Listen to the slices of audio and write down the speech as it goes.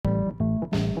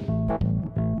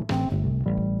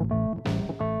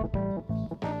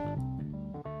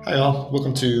Hi all,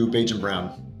 welcome to Beige and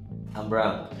Brown, I'm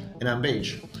Brown. and I'm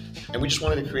Beige. And we just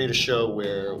wanted to create a show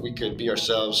where we could be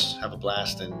ourselves, have a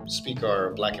blast, and speak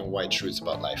our black and white truths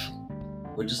about life.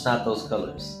 We're just not those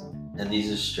colors. And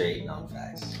these are straight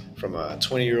non-facts. From a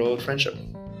 20-year-old friendship.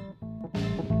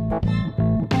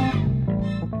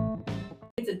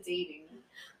 It's a dating.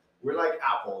 We're like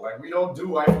Apple. Like, we don't do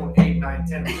iPhone 8, 9,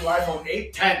 10. We do iPhone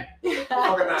 8, 10.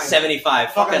 Fuck a 9.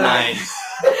 75. Fuck a 9.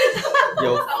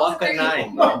 Yo, That was fuck a great.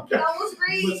 9. That was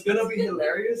great. What's gonna be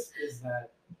hilarious is that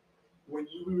when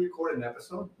we record an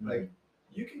episode, like,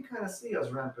 you can kind of see us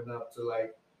ramping up to,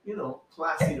 like,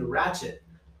 classy to ratchet.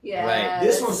 Yeah. Right.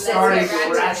 This one let's started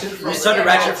get ratchet from We started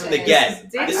ratchet from the get.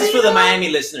 This is for the Miami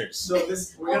listeners. So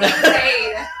this we're Only gonna.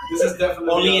 Dade. This is definitely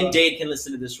Only in Dade can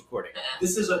listen to this recording.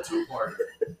 This is a two-parter.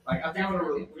 Like, I think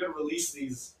we're gonna release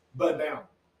these, but bam.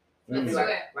 Let's do like,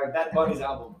 it. like Bad Bunny's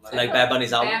album. Like Bad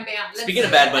Bunny's album. Bam, bam. Let's Speaking do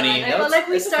of Bad it. Bunny, I that feel was, like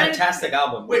we that's a started. fantastic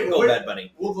album. Way Wait, to go, wait. Bad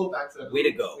Bunny. We'll go back to that. Way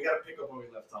to go. We gotta pick up where we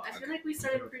left off. I feel like we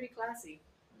started pretty classy.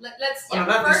 Let's Oh, no,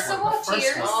 not first this of one, all, the first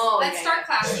cheers. one. Oh, let's yeah, start yeah.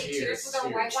 classy. Cheers, Cheers with our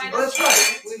cheers. white wine. Oh, that's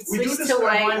right. We've We do switched this to red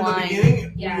white wine in the wine.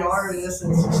 beginning. Yes. We are, in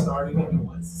essence, starting a new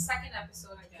one. It's the second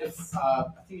episode, I guess. I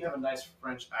think you have a nice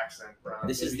French accent, Brown.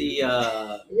 This is Maybe-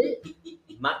 the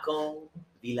Macon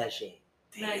Villager.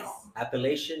 Nice.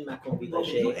 Appellation Macon Well,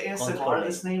 you Villager. ASMR Contrôlé.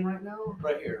 this name right now?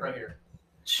 Right here, right here.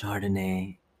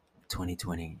 Chardonnay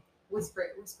 2020. Whisper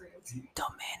it.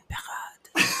 Domaine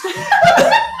Parade.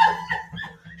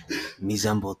 Mise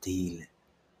en bouteille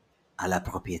à la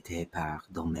propriété par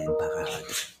Domaine Parade.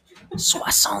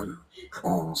 71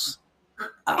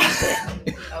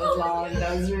 Arbet. That was long.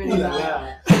 That was really Ooh la long. la.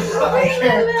 I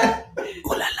can't.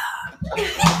 Oh la la.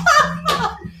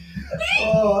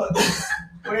 Oh,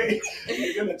 wait.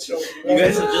 You're gonna choke me. You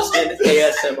guys have just been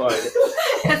ASMR.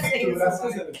 Dude, that's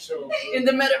not gonna choke. In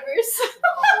the metaverse.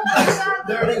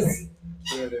 There it is.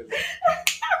 There it is.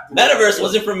 Metaverse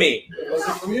wasn't for me. It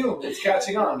wasn't from you. It's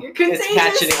catching on. You're It's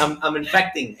contagious. catching. I'm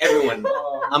infecting everyone.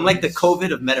 I'm like the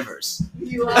COVID of Metaverse.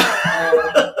 You are.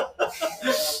 Oh,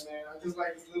 man, I'm just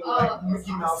like this little Oh, like that's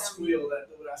Mickey Mouse awesome. squeal that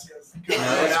little Rascal's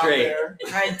that's great.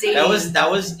 All right, dating. That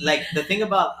was like the thing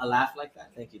about a laugh like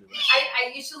that. Thank you, Loretta.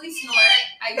 I usually snort.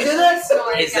 I usually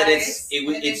snort, Is that guys, and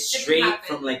it it's shouldn't straight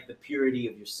happen. from like the purity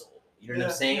of your soul. You know what I'm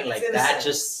Yeah, saying? it's Like innocent. that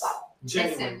just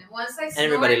Genuine. Listen, once I snort,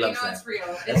 Everybody you loves know that. it's real.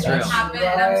 That's It real. just happened,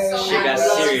 and I'm so She got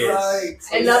happy. serious.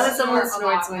 I love when someone snort a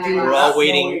snorts lot, when guys. you We're all That's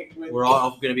waiting. wait, wait. We're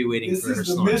all gonna be waiting This for her is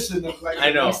the snort. mission of like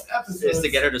I know. the next episode. It's to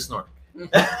get her to snort. You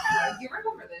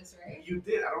remember this, right? You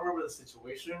did. I don't remember the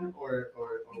situation or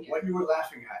Yeah. what you were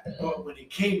laughing at. But when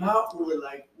it came out, we were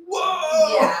like,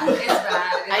 "Whoa!" Yeah, it's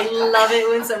bad. I love it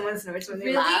when someone snorts when they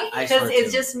Really? laugh I because snort it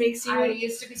too. just makes you. I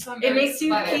used to be so It embarrassed makes you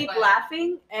by it, keep but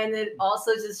laughing, and it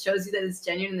also just shows you that it's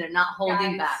genuine and they're not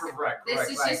holding Guys, back. Correct. This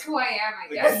correct. is Like, just who I am, I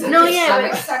like, guess. No, yeah,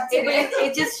 I've but accepted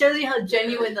It just shows you how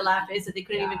genuine the laugh is that they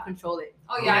couldn't Yeah. even control it.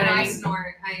 Oh You yeah, know and what I I mean?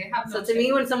 snort. I have no So to me,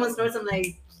 shame. when someone snorts, I'm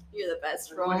like, "You're the best,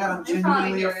 oh bro." my God, I'm You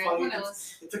probably genuinely hear a it. funny. Who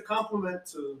knows? It's a compliment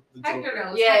to the Hector Joker.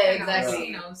 knows. Yeah, Hector exactly. Knows.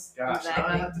 He knows. Gosh, Exactly. now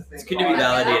I have to think. It's good to be Oh,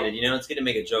 validated. You know, it's good to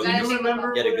make a joke. Do That you is-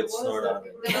 remember Get a what good it was snort that out of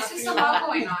it. we were There's just a laughing lot at?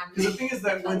 going on. Because the thing is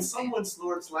that when someone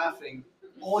snorts laughing,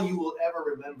 all you will ever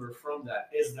remember from that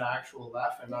is the actual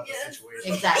laugh and not the Yes.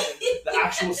 situation. Exactly. The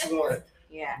actual snort.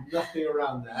 Yeah. Nothing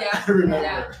around that. Yeah. I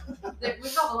remember. Yeah.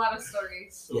 We've got a lot of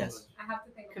stories. So Yes. much. I have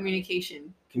to think. About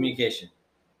Communication. Communication.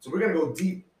 So we're gonna go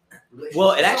deep.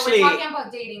 Well, it it. actually So we're talking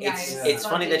about dating, guys. it's Yeah. it's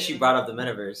funny that she brought up the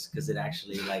metaverse because it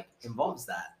actually like involves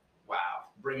that. Wow.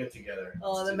 Bring it together.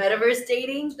 Oh, the metaverse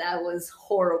dating, that was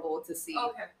horrible to see.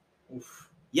 Okay. Oof.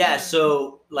 Yeah,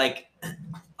 so like,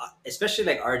 especially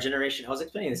like our generation, I was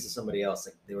explaining this to somebody else.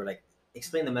 Like they were like,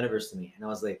 explain the metaverse to me, and I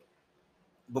was like,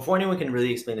 before anyone can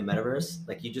really explain the metaverse,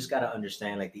 like you just got to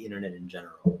understand like the internet in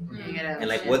general You gotta- and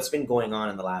like yeah. what's been going on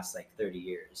in the last like 30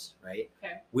 years, right?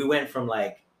 Okay. We went from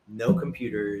like no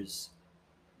computers,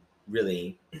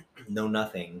 really, no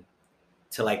nothing,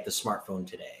 to like the smartphone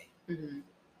today, Mhm.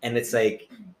 and it's like,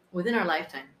 Within our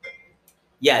lifetime.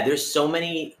 yeah, there's so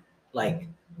many like,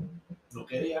 No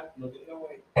quería. No quería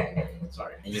wait.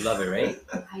 Sorry. and you love it, right?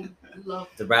 I love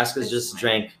Nebraska's just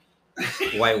drank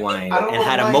white wine I don't and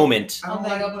had a like- moment, I don't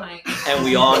Omega like Pint. and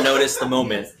we all noticed the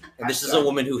moment. And this is a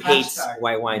woman who hates Hashtag.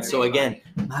 white wine. So again,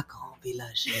 Yeah,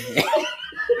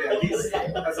 these,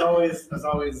 as always,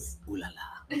 ooh la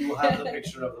la. we'll have the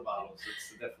picture of the bottles.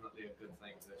 It's definitely a good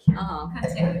thing to share. Uh-huh.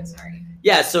 Continue. Sorry.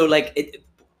 Yeah, so like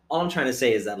all I'm trying to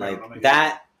say is that I don't know,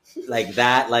 like maybe-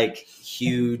 that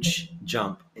huge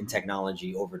jump in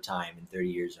technology over time in 30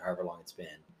 years or however long it's been,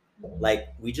 like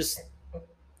we just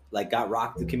like got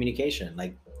rocked the communication.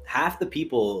 Like half the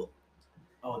people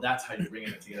Oh, that's how you're bringing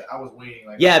it together. I was waiting.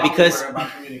 Like, Yeah, I thought we because- were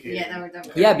about communicating. Yeah, no, we're done.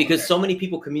 Yeah, because so many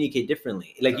people communicate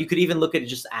differently. Like you could even look at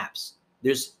just apps.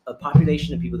 There's a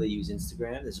population of people that use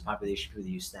Instagram. There's a population of people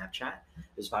that use Snapchat.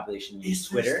 There's a population that use Is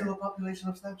there Twitter. still a population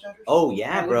of Snapchatters? Oh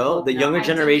yeah, I bro. would The hope younger I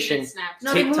generation, deleted Snapchat.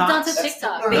 No, they moved on to TikTok.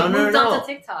 TikTok. No, They no, moved no. on to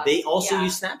TikTok. they also Yeah.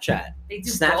 use Snapchat. They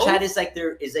do Snapchat both? is like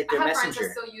their I have friends messenger.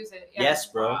 that still use it. Yeah. Yes,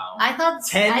 bro. Wow. I thought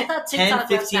 10, TikTok 10 left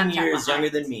 15 Snapchat years behind.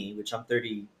 younger than me, which I'm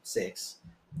 36,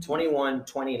 21,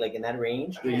 20, like in that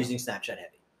range, they're Okay. using Snapchat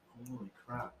heavy. Holy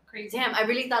crap. Crazy. Damn, I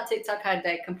really thought TikTok had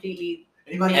like completely.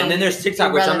 Anybody? And then there's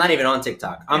TikTok, which I'm not irrelevant. even on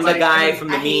TikTok. I'm It's the like- guy from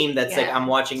the I hate- meme that's like, yeah. I'm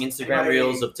watching Instagram Anybody-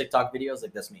 reels of TikTok videos.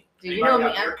 Like, that's me. Dude, you know me.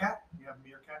 Have I'm, Meerkat? You have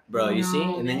Meerkat? Bro, you see?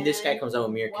 No, And then this guy man. comes out with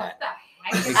What Meerkat. the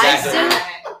heck? is Exactly.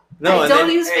 that? No, I and don't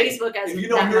then use hey, Facebook as If you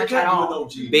know that much Meerkat, at you all. know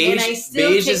G. Beige- and I still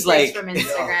beige take is like- pics from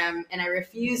Instagram, and I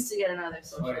refuse to get another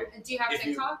social. Okay. Do you have If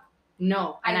you- TikTok?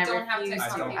 No, and I I, don't have refuse.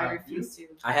 TikTok to. either. I refuse to.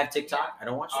 I have TikTok. I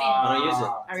don't watch it. Same. I don't use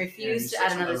it. I refuse to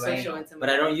add another social into my But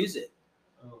I don't life. use it.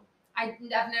 Oh. I've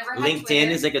never had LinkedIn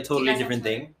Twitter. is like a Do you totally guys have different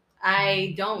Twitter? thing.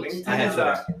 I don't. LinkedIn I have is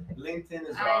Twitter. LinkedIn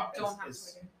is I don't have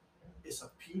it's Twitter. it's a I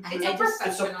putrid, It's a just-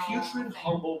 it's a professional putrid, thing.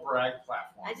 humble brag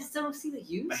platform. I just don't see the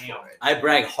use Bam. for it. I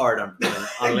brag hard on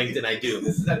LinkedIn. I do.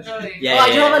 This is a Really? Yeah, Well, I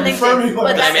do yeah, have a yeah. LinkedIn, but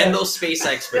I'm that's in those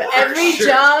SpaceX. for every sure.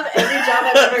 job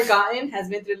I've ever gotten has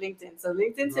been through LinkedIn. So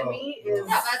LinkedIn to Bro, me bro. is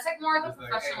Yeah, that's like more of the It's like,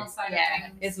 professional hey, side yeah, of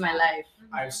things. it's my life,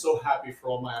 I'm so happy for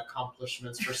all my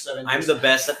accomplishments for 7 I'm years. the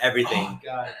best at everything. Oh,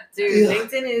 God. dude. Ugh.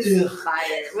 LinkedIn is Ugh.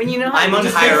 fire. When you know how I'm to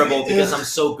use unhireable it. because I'm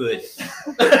so good.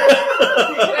 But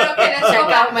okay, let's Check go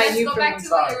back. out my Let's new go back to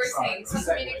promotion. what you were Sorry, saying. So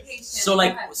sorry. communication. So Go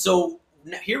like, ahead. so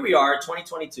here we are, I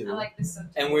 2022, like this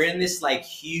subject. and we're in this like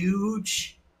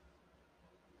huge,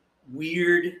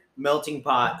 weird melting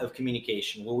pot of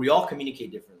communication where we all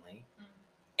communicate differently,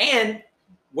 and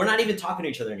we're not even talking to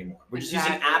each other anymore. We're just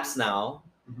using Exactly. apps now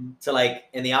Mhm. to like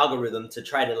in the algorithm to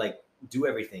try to like do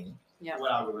everything. Yeah.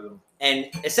 What algorithm? And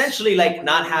essentially like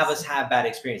not have us have bad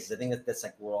experiences. I think that's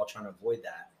like we're all trying to avoid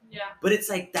that. Yeah. But it's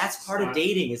like that's part of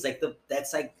dating. It's like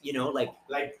that's like, you know, like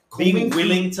Like being combing through-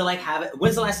 willing to like have it.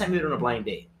 When's the last time you were on a blind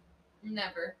date?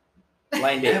 Never.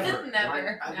 Blind date. Never.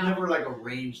 Never, I've no. never like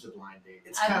arranged a blind date.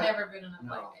 It's I've kind of never been on a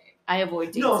blind no. date. I avoid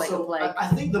dates no. like a So plague. I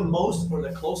think the most or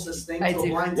the closest thing I to a do.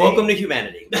 blind date. Welcome to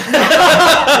humanity.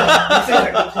 I think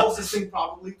like the closest thing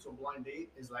probably to a blind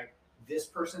date is like this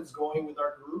person's going with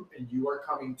our group and you are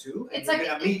coming too, and It's you're like-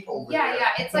 gonna meet over Yeah, there. yeah.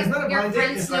 It's But like it's not a your blind date,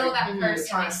 friends it's know like, that mm, They're person.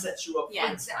 trying to set you up. Yeah,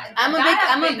 for the time. I'm a That big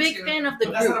I've I'm a been big to. fan of the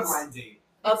But that's not a groups. blind date.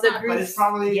 Of the It's not. groups. But it's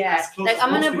probably Yeah. as close Like, as I'm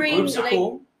gonna most people. bring, Groups are like-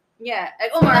 cool. Yeah,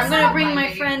 like Omar, That's I'm not gonna a bring blind my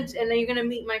date. friend, and then you're gonna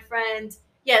meet my friend.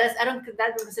 Yeah, that's I don't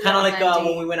that consider Kind of a like blind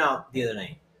when date. we went out the other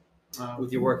night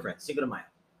with your work friend, Cinco de Mayo.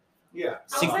 Yeah.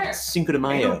 How was there? Cinco de Ain't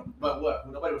Mayo. no- But what?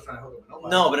 Nobody was trying to hook up with nobody.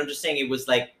 No, but I'm just saying it was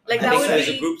like, Like, I that think would it was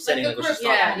be- a group setting. a Like, what group she's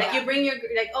talking Yeah, about. like you bring your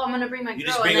like, oh, I'm gonna bring my You girl,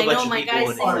 just bring and a I bunch know of my people guy's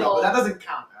and- Oh, no, but single. that doesn't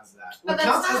count as that. But What that's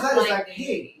counts not as a that is blind like, date.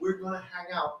 hey, we're gonna hang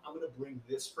out. I'm gonna bring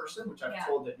this person, which I've Yeah.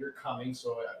 told that you're coming,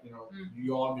 so you know Mm.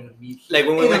 you all gonna meet. Like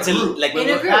when we in went a to group. like when In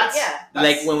we a were- group, That's- yeah,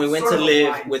 like that's when we went sort to of a live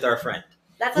blind with date. our friend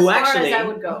that's who as far actually as I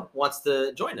would go. wants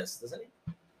to join us, doesn't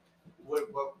he? What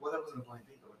that wasn't a blind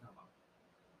date, though. What about?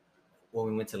 When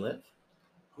we went to live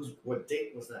What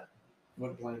date was that?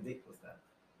 What blind date was that?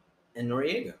 in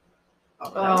Noriega. Oh,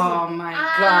 but that was Oh my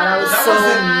Ah, god, I was That so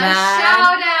wasn't- mad.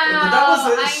 Shout out. But that was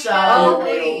a I shout know out.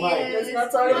 it Hey, Mike, is. let's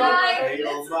not talk about Mike, that. Hey,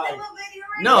 let's Mike. do a video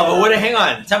right No, now. but what? Hang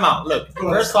on, time out. Look, Bro,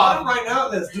 first call off, him right now.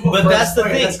 Let's do it. but that's the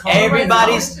thing. Let's call him right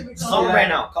Everybody's Should we call him him? right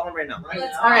now. Call him right now. Right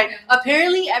Let's now. All right. talk.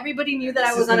 Apparently, everybody knew that This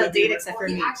I is was on gonna a be date the- except for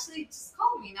Well, he me. actually just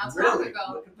called me not so Really? long ago.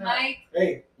 Look at that. Mike,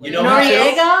 Hey, You know him too?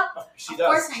 Noriega. she Of does.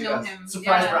 course I she know does. him.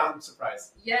 Surprise, Yeah. Brown.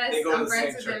 Surprise. yes, They go to I'm the friends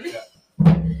same with church. him. Yeah.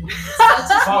 Such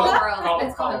a Call small him, world. call him,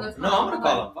 Let's call call him. him. Let's No, I'm gonna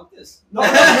call him. Fuck this. No,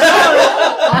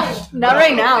 Not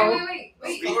right now. Wait.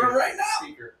 Speaker. Right now.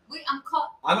 Speaker. Wait, I'm called.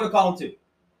 I'm gonna call him too.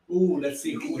 Ooh, let's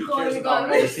see who he Call cares him, about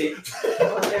call most. him.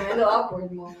 Okay, a little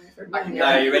awkward moment. for me. Okay. All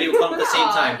right, you ready? We'll call him at the same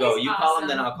Oh, time. Go. he's You call him,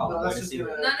 then awesome. I'll call him. No, We're that's gonna just see.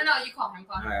 gonna- No, you call him.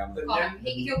 Call All him. right, I'm The Call next- him.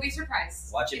 He'll be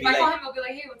surprised. watch it If be I call like. him, he'll be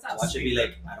like, "Hey, what's up?" Watch it be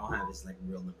like. I don't have his like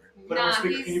real number. Put it on Nah,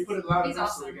 speaker. he's- Can you put it loud he's enough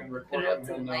so we awesome. can record Put it it up and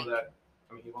to he'll the know mic. that?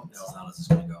 I mean, he won't This know. is how this is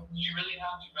gonna go. You really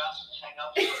have to rascals hang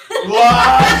up.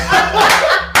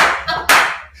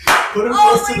 Put him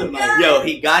Oh close my to the mic. God. Yo,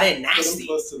 he got it Put him nasty.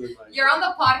 close to the mic. You're on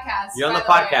the podcast. You're on by the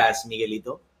way. podcast,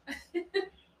 Miguelito. Oh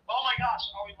my gosh,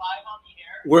 are we live on the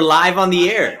air? We're live on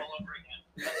the air. All over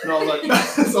again. No, look,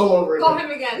 it's all over Call again.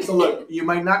 him again. So look, you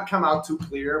might not come out too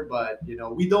clear, but you know,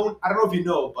 we don't. I don't know if you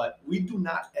know, but we do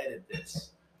not edit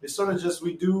this. It's sort of just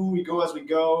we go as we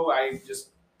go. I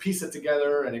just piece it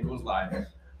together and it goes live.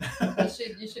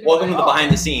 You should. Welcome to the invite-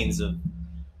 behind the scenes of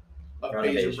Of Brown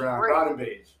and beige and beige. brown, brown and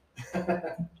beige.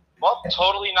 Well,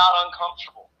 totally not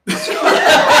uncomfortable.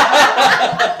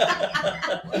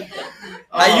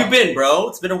 How you been, bro?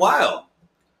 It's been a while.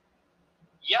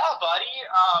 Yeah, buddy.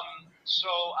 So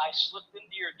I slipped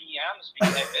into your DMs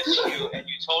because I missed you, and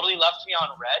you totally left me on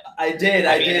red. I did.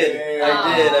 I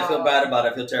feel bad about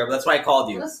it. I feel terrible. That's why I called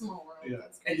you. What a small world. Yeah.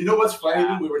 And you know what's funny?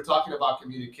 We were talking about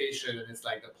communication, and it's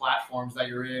like the platforms that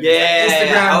you're in. Yeah, It's like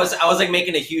Instagram. I was like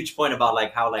making a huge point about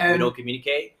like how like we And- don't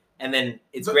communicate, and then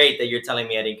it's But- great that you're telling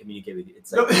me I didn't communicate with you.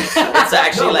 It's No, like it's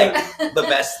actually no, like the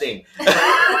best thing. I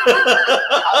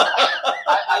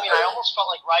mean, I almost felt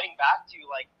like writing back to you,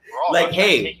 like, bro, Like, I'm trying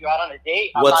hey, to take you out on a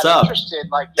date. I'm what's not up? interested.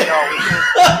 Like, we can be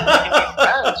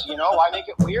friends. Why make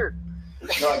it weird?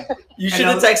 no, You should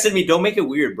have texted me. Don't make it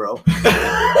weird, bro. but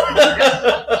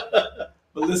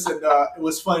listen, it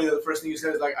was funny. The first thing you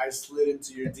said is like, I slid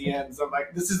into your DMs. I'm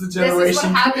like, this is the This generation is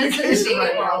what happens in the communication dating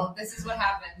right now. world. This is what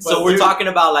happens. So But we're dude- talking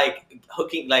about like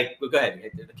hooking, like go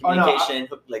ahead, Oh, no, communication,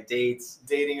 like dates,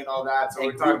 Dating and all that. So and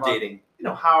we're talking group about dating.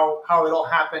 how it all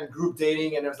happened, group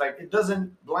dating, and it was like it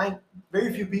doesn't blind.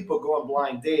 Very few people go on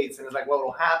blind dates, and it's like what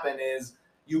will happen is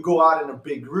you go out in a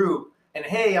big group, and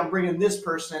hey, I'm bringing this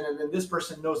person, and then this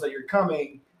person knows that you're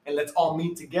coming, and let's all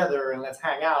meet together and let's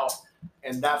hang out,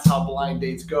 and that's how blind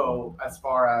dates go as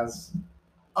far as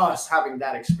us having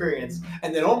that experience.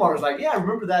 And then Omar was like, yeah, I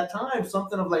remember that time,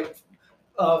 something of like.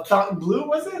 Fountain Blue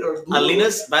was it or Blue?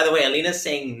 Alina's, by the way, Alina's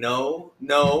saying no,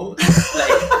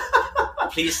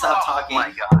 like please stop Oh talking. my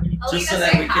god. Alina, just so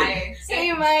that say we hi. can- Say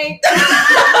Hey, Mike.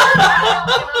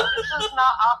 This is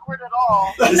not awkward at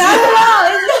all. Not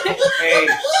at all. Hey,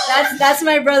 That's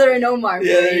my brother and Omar.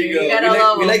 yeah, there you go. You We gotta like,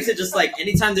 love we him. like to just like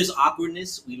anytime there's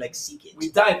awkwardness, we like seek it. We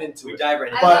dive into We it. dive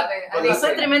right in. I But- love it. I but They love put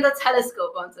it. tremendo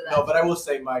telescope onto that. No, but I will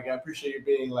say, Mike, I appreciate you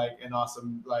being like an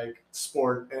awesome like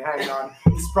sport and hanging on.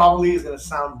 This probably is gonna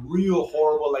sound real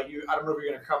horrible. Like I don't know if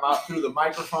you're gonna come out through the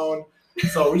microphone.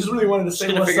 So we just really wanted to say Just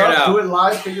gonna what's figure it up, out. do it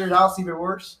live, figure it out, see if it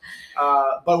works.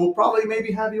 But we'll probably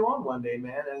maybe have you on one day,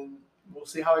 man, and we'll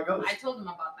see how it goes. I told him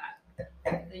about that.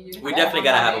 That you We had definitely on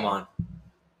gotta that have day. him on.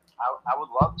 I would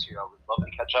love to. I would love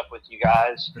to catch up with you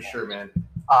guys. For sure, man.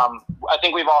 I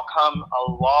think we've all come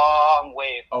a long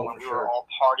way from Oh, when for we sure. were all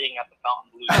partying at the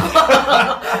Fountain Blue.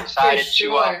 I'm For excited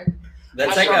sure.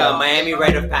 That's I like saw a Miami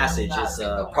rite of passage. Is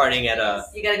partying at a.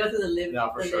 You gotta go through the live. Yeah,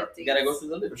 for the sure. live You gotta go dates. through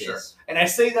the live For sure. days. And I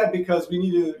say that because we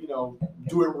need to,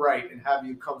 do it right and have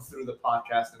you come through the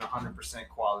podcast in 100%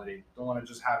 quality. Don't want to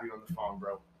just have you on the phone,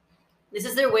 bro. This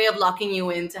is their way of locking you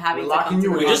into having We're to locking come to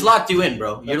you the We in. just locked you in,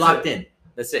 bro. You're That's locked it. in.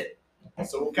 That's it.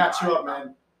 So we'll catch you up,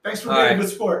 man. Thanks for All being right. a good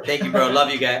sport. Thank you, bro. Love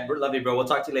you, guys. Love you, bro. We'll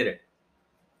talk to you later.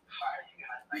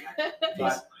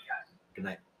 Bye. Good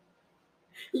night.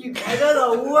 You guys are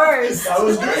the worst. That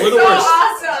was great. We're the So worst.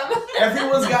 awesome.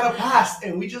 Everyone's got a pass,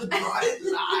 and we just brought it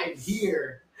live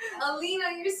here. Alina,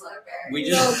 you're so good. We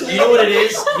just, you know what it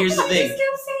is? Here's the I thing. just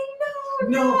kept saying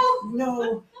no.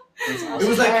 It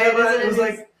was like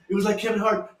Kevin. It was like Kevin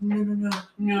Hart. No.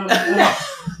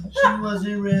 She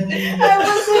wasn't ready. I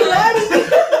wasn't ready.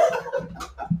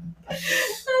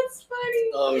 That's funny.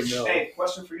 Oh no. Hey,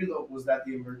 question for you though: was that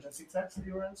the emergency text that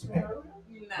you were answering earlier?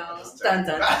 No. Dun,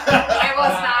 dun. It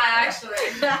was not actually.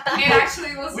 It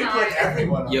actually was We not. put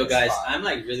everyone on Yo, the guys, spot. I'm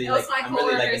like really It was like my I'm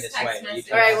really liking coworker's this text way. You message.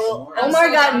 can All right, have some well, more? I'm Omar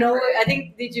so got down no. for it. I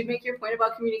think. Did you make your point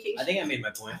about communication? I think I made my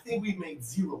I point. think we made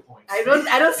 0 points. I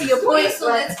don't see a point. Wait, so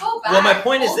but let's go back. Well, my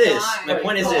point is Hold this. on. My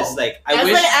point is this. Like, I as,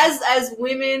 wish as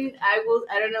women, I will.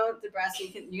 I don't know, Nebraska.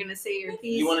 You're gonna say your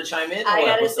piece. you want to chime in. Or I what?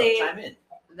 gotta What's up? say- Chime in.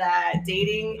 that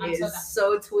dating I'm is so down.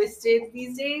 so twisted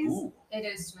these days. Ooh. It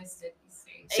is twisted these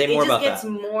days. Say it more just about gets that.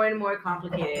 more and more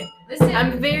complicated. Listen,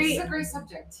 I'm very- This is a great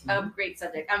subject. A great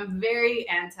subject. I'm very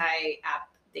anti-app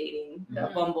dating. The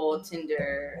Mhm. Bumble,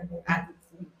 Tinder,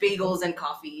 bagels and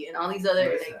coffee, and all these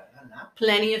other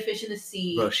plenty of fish in the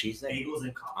sea. Bro, she's like Bagels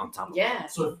and coffee. on top of Yeah.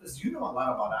 So you know a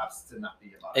lot about apps to not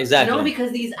be about. Exactly. No,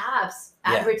 because these apps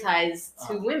Yeah. advertise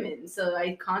to Oh. women, so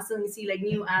I constantly see like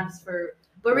new apps for.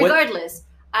 But What- regardless,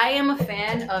 I am a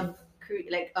fan of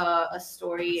a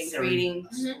story and creating.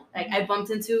 Mhm. Like I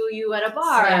bumped into you at a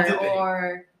bar, Serendipity.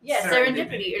 or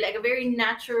serendipity, or like a very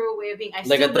natural way of being. I like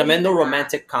still a believe tremendo in that.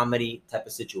 romantic comedy type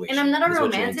of situation. And I'm not a is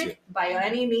what you're into. romantic by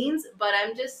any means, but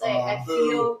I'm just like I Boo.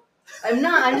 feel. I'm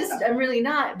not. I'm really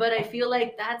not. But I feel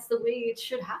like that's the way it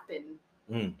should happen.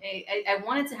 Mm. I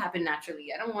want it to happen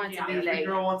naturally. I don't want it to be Every like,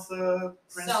 girl wants a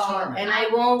Prince So- Charming. and I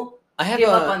won't I have give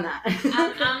up a on that.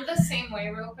 I'm the same way,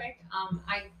 real quick.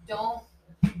 I don't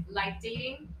like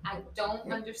dating. I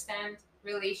don't understand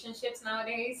relationships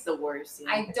nowadays. It's the worst.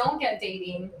 I don't get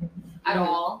dating at Mhm.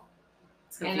 all.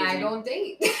 It's and I confusing. don't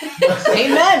date.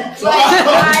 Amen.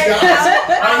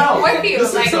 I'm with you.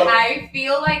 Listen, Like so- I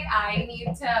feel like I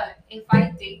need to. If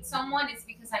I date someone, it's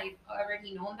because I've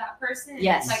already known that person. And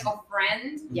Yes. It's like a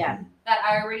friend Yeah. that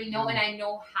I already know, and I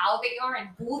know how they are and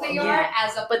who they Yeah. are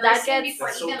as a But that person gets- before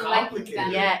That's so even liking complicated.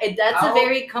 them. Yeah, that's How- a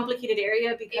very complicated area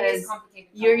It is because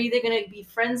complicated. you're either gonna be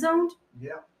friend zoned,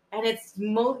 Yeah. and it's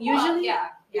usually yeah.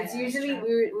 it's yeah, usually true.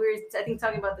 we were I think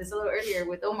talking about this a little earlier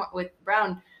with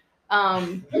Brown. I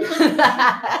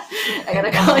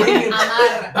gotta call him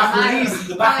Bacaris,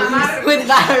 the Bacaris. with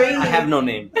Barry. I have no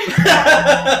name.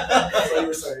 That's what you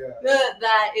were saying, yeah.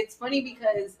 That it's funny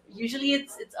because usually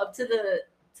it's up to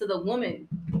the woman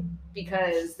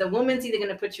because the woman's either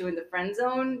gonna put you in the friend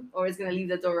zone or it's gonna leave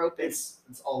the door open. It's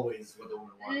always what the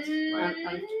woman wants.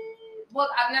 Mm, well,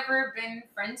 I've never been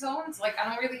friend zoned. Like I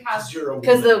don't really have.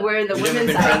 Because we're in the You've never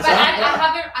women's been side. But I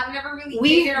haven't. I've never really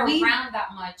We- dated we- around that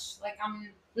much. Like I'm.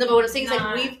 No, but what I'm saying is like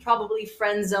Nah. we've probably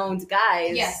friend zoned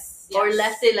guys. Yes. Or yes.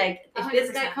 left it like if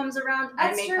this guy 100%. comes around,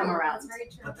 That's I may true. come around. That's very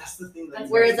true. But that's the thing. That's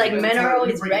Whereas, like, let me men tell are you,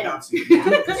 always let me break it ready. down to you. Yeah,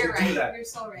 Because you're you right. do that. You're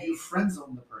so right. You friend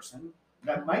zone the person.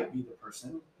 That might be the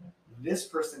person. This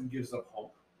person gives up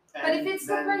hope. But if And it's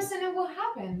the then- person, it will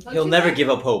happen. Don't He'll you never think? give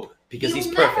up hope because He'll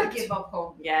he's never perfect. give up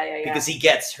hope. Yeah. Because he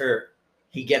gets her.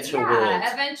 He gets her world.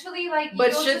 Yeah, eventually, like.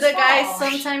 But you'll should just the guy fall.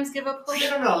 sometimes give up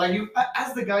hope? No. Like you,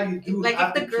 as the guy, you do Like, have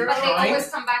if to the keep girl- But they trying, always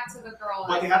come back to the girl.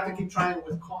 but they have to keep trying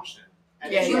with caution.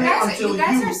 And Yeah, it's You only guys, until you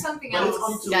guys you, are something but it's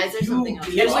else. until Guys are you something else.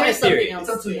 give- Here's my We're something theory. else.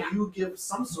 It's until Yeah. you give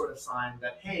some sort of sign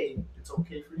that hey, it's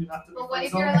okay for you not to be But what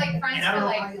if friend you're zoned. like friends And I for don't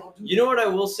know how like? y'all do You know what I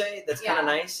will say that's kind Yeah. of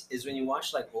nice is when you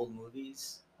watch like old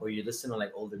movies or you listen to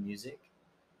like older music,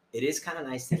 it is kind of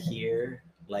nice to hear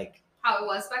like How it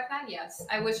was back then? Yes,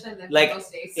 I wish I lived Like, in those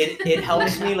days. it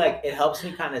helps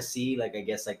me kind of see like I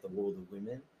guess like the world of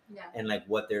women yeah. and like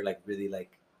what they're like really like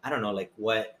I don't know like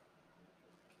what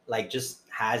like just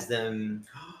has them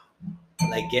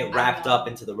like get wrapped up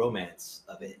into the romance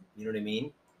of it. You know what I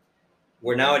mean?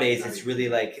 Where nowadays it's really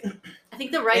like I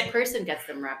think the right person gets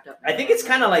them wrapped up. I think it's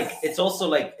kind of like it's also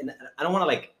like and I don't want to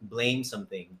like blame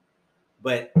something,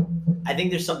 but I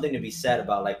think there's something to be said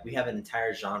about like we have an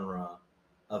entire genre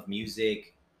of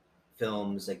music,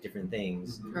 films, like different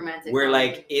things. Mhm. romantic. Where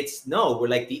comedy. like we're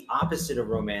like the opposite of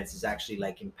romance is actually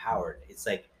like empowered. It's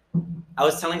like I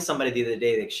was telling somebody the other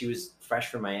day like she was fresh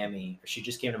from Miami or she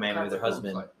just came to Miami with her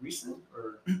husband. Like recent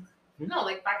or No,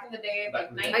 like back in the day, Back like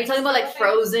in the day. 90s. Are you talking about like something?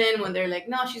 Frozen when they're like,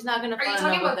 no, she's not gonna Are you fall in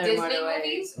talking love about with her Disney right away?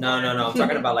 movies? No, or- I'm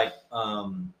talking about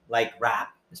like rap,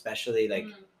 especially like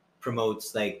Mm.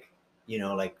 promotes like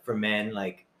like for men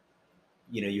like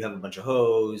you have a bunch of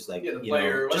hoes like Yeah, the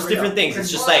player, just whatever, different yeah. things.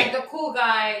 It's just Or, like the cool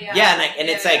guy. Yeah. and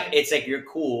it's Yeah, like yeah. it's like you're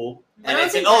cool I and don't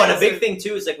it's like think and a guys big are- thing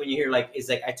too is like when you hear like it's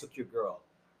like I took your girl.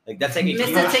 Like that's like a huge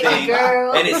Mr. Take thing. a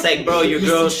Girl. And it's like, bro, your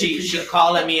girl, she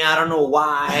calling me. I don't know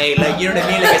why. Like, you know what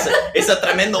I mean? Like, it's a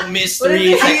tremendo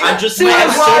mystery. It's like I'm just I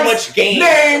have so much game.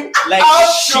 name Like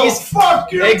she's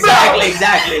fuck you.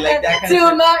 exactly like that kind Two of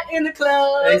them out in the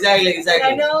club. thing. Exactly.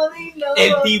 I know they know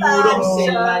El tiburón about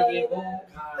se la you.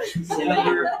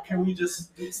 llevó. Can we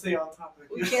just stay on topic?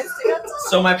 We can't stay on top.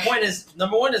 So my point is,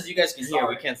 number one is you guys can hear.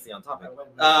 We can't stay on topic.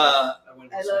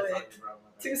 I love it.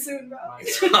 Too soon, bro.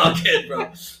 Oh, good,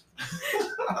 bro.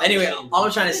 Anyway, all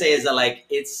I'm trying to say is that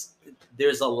like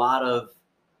there's a lot of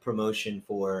promotion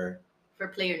for For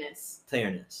playerness.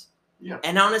 playerness. Yeah.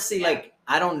 And honestly, like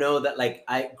I don't know that like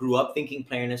I grew up thinking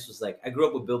playerness was like I grew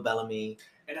up with Bill Bellamy,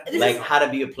 This like is- how to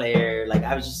be a player. Like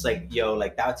I was just like, yo,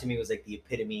 like that to me was like the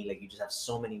epitome. Like you just have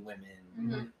so many women.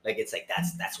 Mhm. Like it's like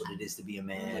that's what it is to be a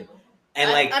man.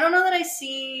 And like I don't know that I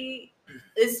see.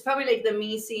 This is probably like the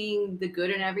me seeing the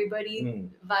good in everybody mm,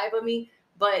 vibe of me.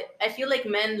 But I feel like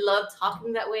men love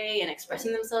talking that way and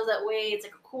expressing themselves that way. It's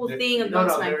like a cool The- thing no,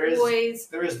 amongst no, my there is- boys.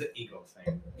 There is the ego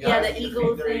thing. You Yeah, have the to ego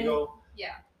defeat their thing. ego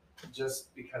Yeah.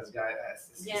 just because guy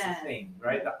it's Yeah. a thing,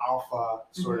 right? The alpha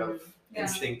sort of Yeah.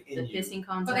 instinct The in you. pissing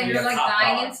But then contest. you're like Cop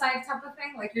dying out. inside type of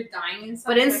thing. Like you're dying inside.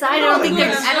 But like, inside, I oh, don't think I'm they're.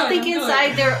 good, I don't I'm think good.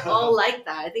 inside they're all like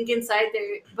that. I think inside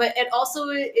they're. But it also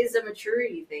is a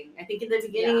maturity thing. I think in the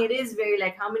beginning Yeah. it is very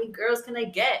like, how many girls can I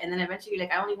get? And then eventually you're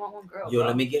like, I only want one girl. yo, bro.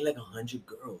 let me get like 100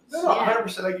 girls. No, Yeah.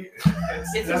 100%. Like,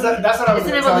 It's that's what I was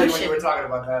it's an going to tell you when evolution. you were talking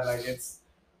about that. Like,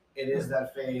 it is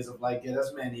that phase of like get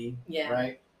as many, Yeah.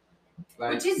 right?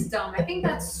 Like, Which is dumb. I think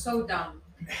that's so dumb.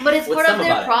 But it's What's part of dumb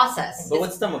their about it? process. But It's-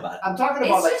 what's dumb about it? I'm talking It's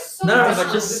about like just so No, no, dumb.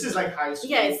 but just- this is like high school.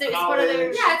 Yeah, it's part of their-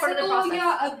 college. Yeah, it's part of like, the oh process.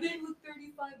 yeah, I've been with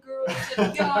 35 girls.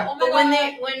 And, yeah, oh my But when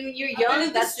God. when you're I've been young,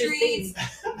 in that's the your thing.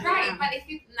 streets. Right, but if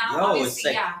you now Yo, obviously it's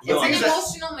like- yeah, yo, it's an I'm-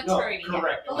 emotional maturity. No,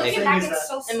 correct. But What I'm looking saying back, is it's that-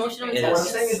 so stupid. Emotional It What I'm is.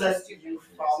 It's saying is so that stupid. you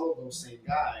follow those same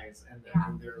guys, and then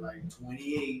when they're like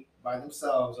 28 by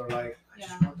themselves, are like, I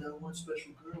just want that one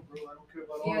special girl, bro. I don't care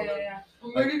about all of them.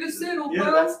 I'm ready to settle, Yeah,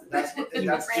 bro. that's You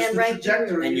just ran the right through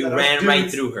trajectory. And you that us ran right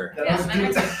dudes- through her. that Yeah, us men are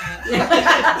dudes-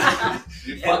 different.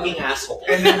 You fucking asshole.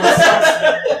 And then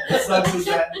what sucks is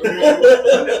that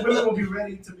women will be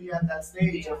ready to be at that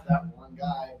stage of that one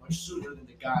guy much sooner than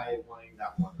the guy wanting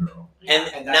that one girl. And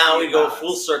that's now the we go imbalance.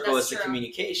 full circle That's as to true.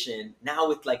 communication. Now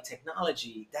with like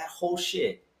technology, that whole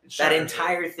shit, It's that shocking. I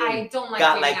entire thing don't like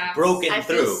got dating like apps. broken I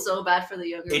feel through. so bad for the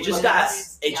younger It ones. just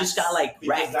Yes. got like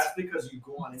Because wrecked. that's because you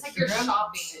go on It's Instagram like you're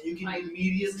shopping. and you can Like,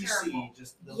 immediately it's terrible. see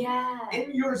just the Yeah.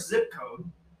 in your zip code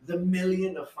the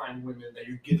million of fine women that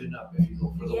you're giving up if you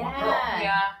go for the one girl. Yeah.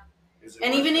 Yeah. Is it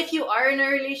And worth even it? if you are in a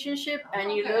relationship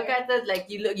and you Okay. look at the like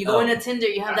you go Oh. into Tinder,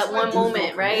 you have That's that why one dudes don't moment,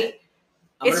 commit. right?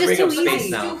 I'm It's gonna just bring too up space easy.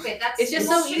 now. Stupid. That's It's just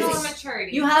so emotional easy.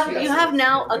 immaturity. You have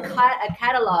now a Yeah. a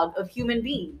catalog of human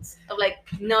beings of like,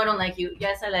 no, I don't like you.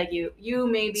 Yes, I like you. You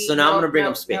maybe. So now I'm no, gonna bring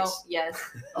no, up space. no, yes.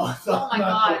 Oh my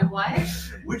god, what?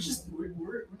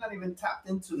 We're not even tapped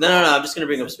into. No, I'm just gonna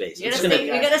bring up space. You I'm just gotta gonna,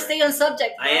 stay. You gotta stay on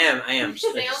subject. I am. I'm just Stay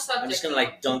on gonna, I'm subject just gonna now.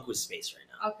 like dunk with space right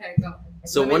now. Okay, go.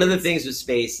 So Women- one of the things with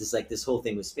space is like this whole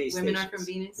thing with space Women are stations, from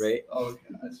Venus. right? Oh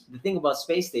gosh. The thing about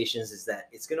space stations is that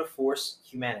it's gonna force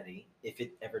humanity, if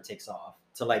it ever takes off,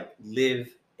 to like live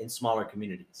in smaller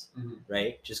communities, Mhm.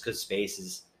 right? Just because space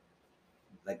is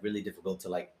like really difficult to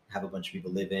like have a bunch of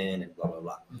people live in and blah blah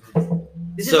blah.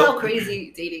 This So- is how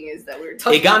crazy dating is that we're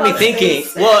talking It got me about thinking.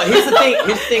 space. Well, here's the thing.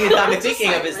 Here's the thing it got me Just thinking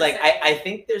like of is for a like second. I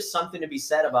think there's something to be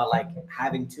said about like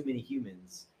having too many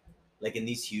humans, like in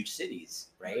these huge cities,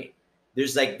 right?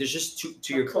 There's just to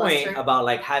A your point cluster. about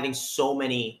like having so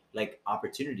many like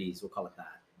opportunities. We'll call it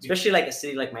that, especially like a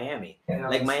city like Miami. And I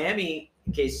Like was- Miami,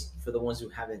 in case for the ones who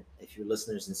haven't, if you're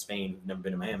listeners in Spain who've never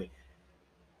been to Miami,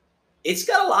 it's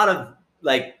got a lot of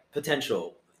like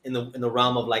potential in the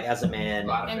realm of like as a man. A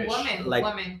lot of And fish. women, Like-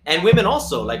 women. And women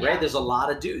also, like, Yeah. right? There's a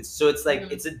lot of dudes. So it's like,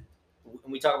 Mhm. it's a,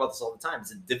 and we talk about this all the time.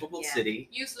 It's a difficult Yeah. city.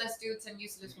 Useless dudes and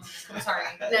useless women. I'm sorry.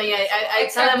 No, yeah, I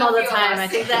Except tell them all the the few of time. us. I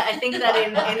think that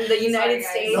in the United Sorry, guys.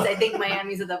 States, I think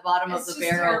Miami's at the bottom It's of the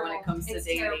just barrel terrible. when it comes to It's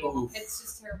dating. terrible. Oof. It's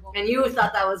just terrible. And you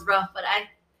thought that was rough, but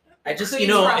I just, It's you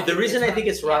know, rough. the reason It's I think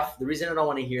rough. it's rough, the reason I don't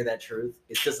want to hear that truth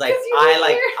is because, like, 'Cause you I live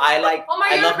like, here. Oh my,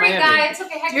 I you're a love great Miami. guy. It's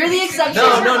okay. Heck, you're the you exception.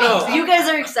 No, you're no, no. amazing. You guys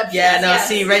are exceptions. Yeah, no, Yes.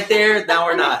 see, right there, now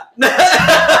we're not.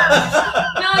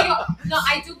 No,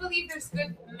 I do believe there's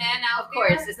good men out Of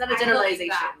course, there. it's not a I believe generalization.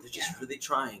 that. They're just really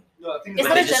trying. No, I think It's But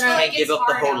not they a just general- can't give it's up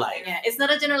the hard whole out life. Yeah, it's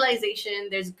not a generalization.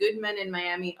 There's good men in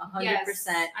Miami, 100%. Yes,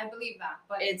 I believe that,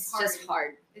 but It's just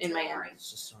hard It's in really Miami. hard.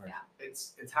 It's just hard. Yeah.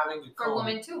 it's having to For comb,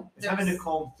 women too. it's having to There's-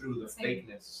 comb through the Same.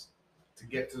 fakeness to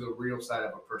get to the real side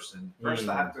of a person. First, Mm.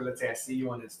 I have to, let's say I see you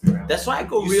on Instagram. That's why I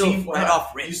go You real seem- right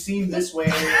off rip. You seem this way.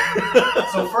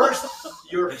 So first,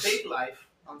 your fake life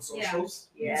on socials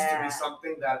needs to Yeah. be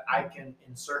something that I can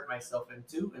insert myself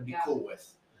into and be Yeah. cool with.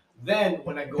 Then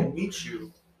when I go meet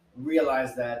you,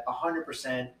 realize that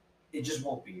 100% it just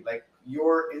won't be. Like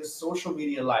your social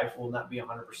media life will not be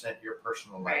 100% your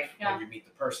personal life Right, yeah. when you meet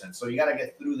the person. So you got to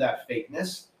get through that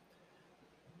fakeness.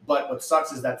 But what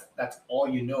sucks is that's all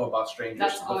you know about strangers,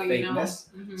 That's the all you know. fakeness.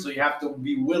 Mhm. So you have to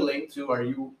be willing to. Are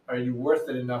you worth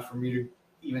it enough for me to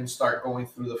even start going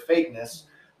through the fakeness?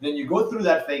 Then you go through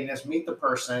that fakeness, meet the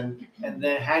person, and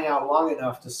then hang out long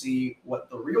enough to see what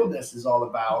the realness is all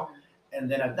about. And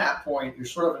then at that point, you're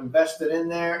sort of invested in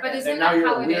there. But and isn't then now that you're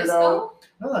how a it weirdo. is though?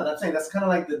 No, that's saying that's kind of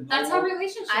like the. That's how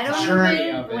relationships I are. don't Journey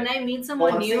even, of it. when I meet Well,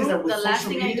 someone I'm saying new, is that with the last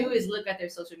social thing I media- do is look at their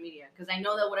social media because I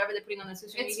know that whatever they're putting on their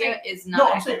social It's media fake. is No,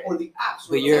 not. I'm saying or the apps,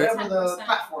 But or you're- whatever the 10%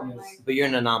 platform is. like- But you're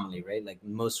an anomaly, right? Like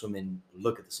most women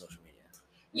look at the social media.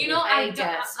 You know, I I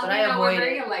guess, don't, but I know, avoid we're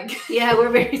very it. alike. Yeah, we're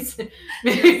very.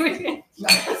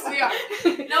 Yes, we are.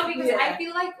 No, because Yeah. I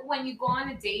feel like when you go on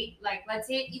a date, like let's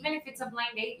say even if it's a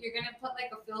blind date, you're gonna put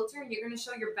like a filter and you're gonna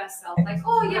show your best self. Like,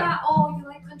 oh yeah, oh you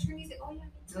like country music, oh yeah,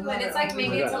 me too. And it's like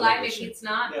maybe Yeah, it's I a like lie, this maybe shit. it's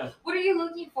not. Yeah. What are you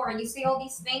looking for? And you say all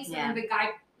these things, Yeah. and the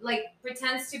guy like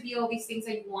pretends to be all these things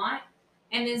that you want,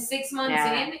 and then 6 months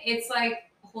Yeah. in, it's like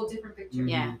a whole different picture.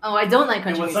 Yeah. Oh, I don't like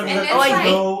And country what's music. up is And that it's Oh, I like,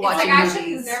 hate no- it's like watching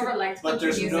actually movies. never liked But country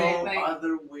there's music. no like,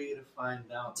 other way to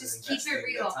find out. than just keep it investing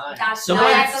the real. time. That's Someone-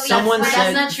 why I believe someone that's But why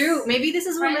said- that's not true. Maybe this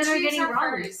is what men are friendships getting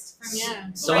wrong. first for me. Yeah.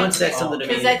 Someone said something to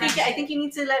Because me. I think you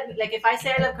need to let like if I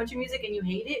say I love country music and you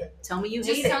hate it, tell me you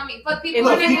Just hate it. tell me. But If people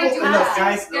are look, gonna people- do look, that.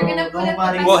 guys, They're gonna put it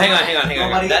nobody- the Well, best hang on.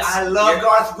 Nobody, That's, I love you're-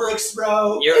 Garth Brooks,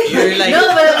 bro. You're like, No,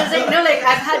 but I'm saying no. Like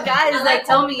I've had guys I that like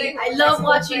tell Coldplay, me I that's love Coldplay,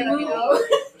 watching you movies. know.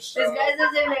 There's guys that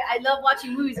say like, I love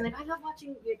watching movies, and like I love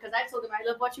watching because I told them I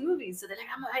love watching movies, so they're like,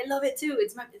 I love it too.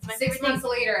 It's my 6 favorite thing. months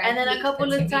later, And then a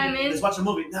couple of time in, Let's watch a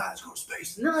movie. Nah, let's go to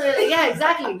space. no, they're like, yeah,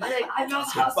 exactly. They're like, I love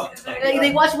That's how fucked up. like,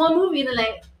 they watch one movie and they're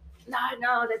like,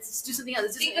 no, let's do something else.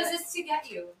 Let's do something because else. it's to get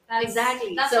you. That's,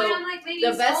 Exactly. That's So, why I'm like, ladies,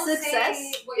 The best don't success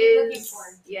say what you're looking is for.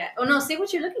 yeah. Oh no, say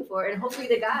what you're looking for, and hopefully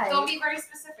the guy. Don't be very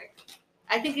specific.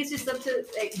 I think it's just up to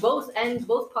like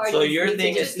both parties. So your need to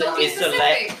thing just is don't to, be is to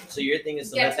let. specific. So your thing is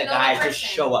to Get let to the know the guy just person.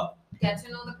 show up. Get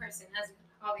to know the person as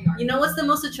how they are. You know what's the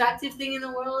most attractive thing in the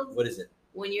world? What is it?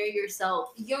 When you're yourself.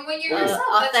 When you're Uh, yourself,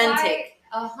 authentic.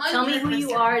 That's why, Tell me who you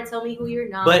 100%. are. Tell me who you're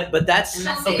not. But that's And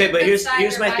that's okay. it. But Good here's side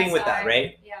here's or my bad thing with that, side.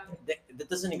 right? Yeah. That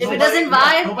doesn't if exist. it doesn't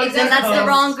vibe, nobody then that's the comes-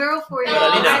 wrong girl for you. No,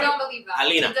 Alina. I don't believe that.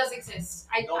 Alina. It does exist.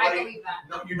 I Nobody- believe that.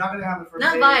 No, you're not gonna have the first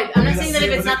Not date. vibe. I'm You're not gonna saying that sit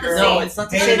if it's with not the girl. No, same. it's not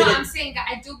to No, say no, that. I'm saying that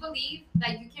I do believe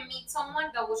that you can meet someone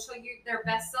that will show you their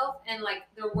best self and like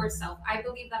their worst self. I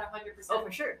believe that 100%. Oh,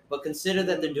 for sure. But consider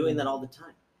that they're doing that all the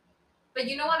time. But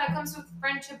you know what? That comes with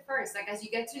friendship first. Like as you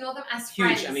get to know them as Huge.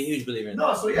 friends. I'm a huge believer in No,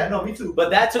 that. so yeah, no, me too. But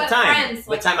that took But time. friends,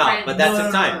 But like time out. friends. But that No, took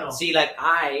no, no, time. no, no. See, like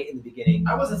I in the beginning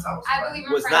I wasn't Sal's I friend. believe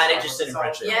in was not friendship. interested in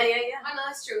friendship. Yeah. Oh, no,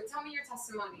 that's true. Tell me your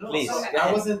testimony. No, Please, so go Okay. ahead.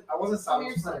 I wasn't Tell me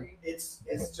your Sal's friend. story.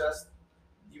 It's just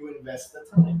you invest the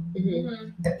time,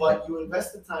 Mhm. but you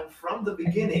invest the time from the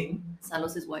beginning.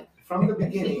 Salos his wife. From the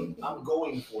beginning, I'm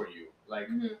going for you. Like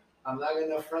Mhm. I'm not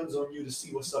gonna friend zone you to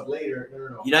see what's up later.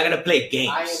 No. You're not gonna play I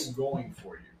games. am going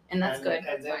for you. And that's good. And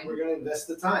That's then fine. we're gonna invest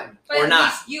the time. But Or at not.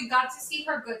 least you got to see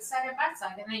her good side and bad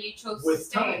side, and then you chose With to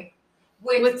stay. time.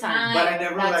 With time. time. But I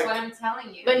never, That's like- what I'm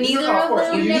telling you. But neither No, of of course,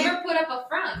 them. you you never put up a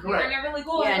front. You were Correct. never like,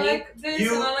 oh, Yeah, I like this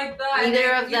you- and I like that. and Neither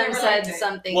then of you them never said liked it.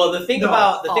 something. Well, the thing No,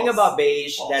 about false.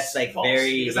 beige, False, that's like false.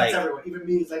 very Because like that's everyone. Even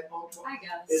me, it's like, oh, I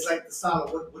guess. it's like the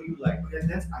salad. What do you like? Okay,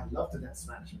 dance. I love to dance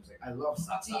Spanish music. I love Do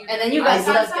salsa. you- And then you I guys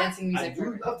love love salsa? dancing I music.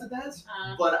 do love to dance,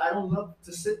 Uh, but I don't love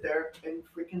to sit there and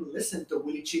freaking listen to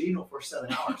Willie Chirino for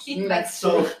 7 hours. That's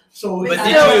So But They did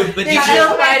still- you? But they did you? still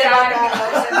fight about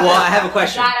that. Well, I have a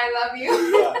question. Dad, I love you.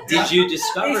 yeah. Did you They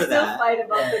discover still that? fight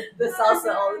about the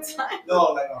salsa all the time. No,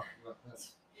 like, oh, no,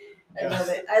 that's. I love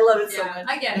it. I love it so Yeah, much.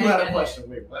 I get it. You I had get a it. question.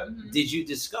 Wait, what? Mhm. Did you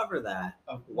discover that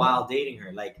Um, while dating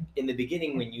her? Like in the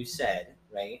beginning, when you said,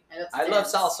 right, I love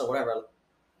dance. salsa, whatever.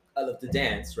 I love to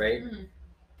dance, right? Mhm.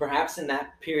 Perhaps in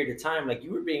that period of time, like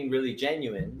you were being really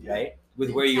genuine, Yeah. right, with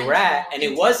where you were at, and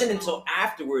it Intentional. wasn't until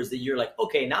afterwards that you're like,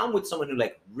 okay, now I'm with someone who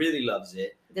like really loves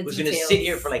it, The who's gonna details. sit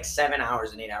here for like 7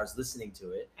 hours and 8 hours listening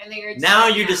to it. And then you're Now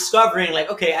just you're like, discovering, like,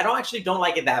 okay, I don't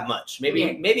like it that much. Maybe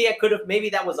Yeah. maybe I could have, maybe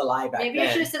that was a lie back Maybe I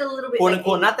then. should have said a little bit. Quote like,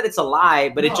 unquote, not that it's a lie,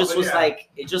 but it No, just but was yeah. like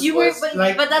it just You were- was. but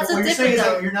that's a what you're different saying is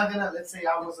though. that you're not gonna. Let's say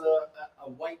I was a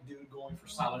white dude going for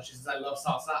salad. She says I love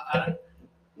salsa.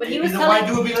 But he maybe was the telling. white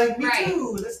dude would be like, me Right.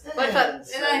 too. Let's dance. But- And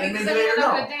then And he then doesn't later, know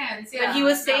how no. to dance. Yeah. But he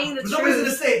was saying the But nobody's gonna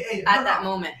truth say, hey, at no, that no,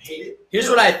 moment. hate it. Here's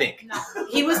what I think. No.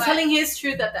 He was But- telling his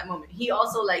truth at that moment. He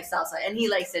also likes salsa and he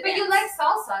likes it. But you like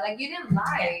salsa. Like you didn't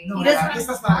lie. No, He I doesn't- guess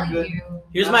that's I'm not telling good. you.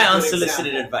 Here's Not my a good unsolicited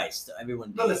example. advice to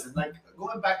everyone. No, listen. Like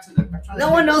going back to the. I'm trying to No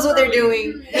think one knows what they're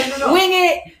early- doing. No. Wing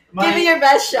it. My- Give it your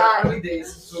best my shot. Early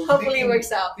days. So Hopefully it thinking-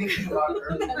 works out. Thinking about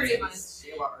early Pretty much. days.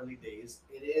 Thinking about early days.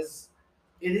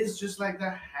 It is just like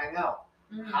that hangout.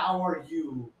 Mhm. How are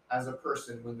you as a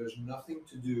person when there's nothing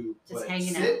to do Just but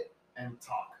hanging sit and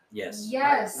talk? Yes.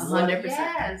 Yes. 100%.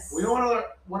 Yes. We one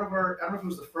of our I don't know if it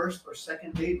was the first or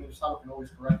second date. Maybe Sal can always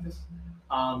correct us.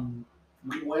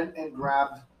 We went and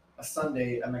grabbed a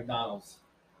sundae at McDonald's,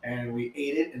 and we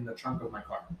ate it in the trunk of my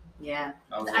car. Yeah.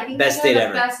 That was I it. think Best those are date the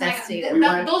ever. Best Best date night- ever.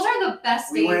 that- those are the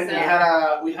best We days went.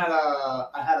 ever. We had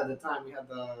at the time we had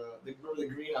the remember the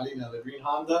green Alina, the green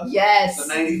Honda. Yes. The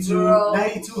 92 Bro.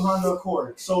 Honda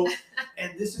Accord. So,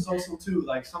 and this is also too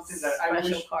like something that I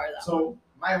Special wish. car though. So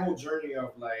my whole journey of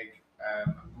like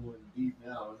I'm going deep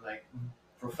now, like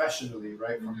professionally,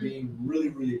 right, from Mhm. being really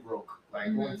really broke, like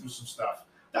Mhm. going through some stuff.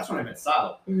 That's when I met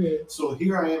Salo. Mhm. So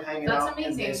here I am hanging That's out in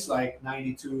amazing. this like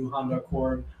 92 Honda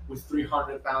Accord with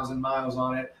 300,000 miles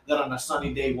on it that on a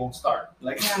sunny day won't start.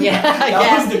 Like Yeah, that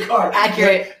yeah. was the car.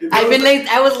 Accurate. Like, if it I've was been late.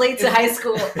 I was late to high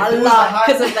school if a it was lot hot-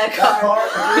 because of that car.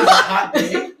 if it was a hot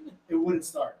day, it wouldn't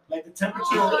start. Like the temperature.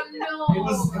 Oh no. It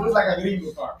was like a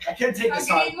gringo car. I can't take A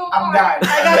this on. gringo I'm car. dying.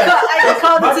 I got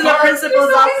called My into the car- principal's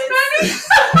You're so office.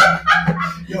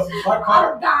 Yo, my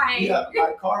car. I'm dying. Yeah,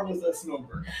 my car was a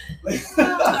snowbird. That's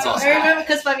I awesome. remember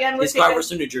because Fabian would His take car us. was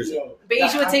from New Jersey. Yo, Beige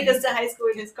that would take happened. us to high school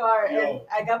in his car, and Yo.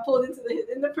 I got pulled into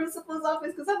the principal's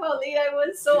office because of how late I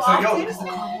was so He's like, yo, often. this car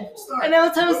won't start. And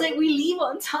every time I was like, we leave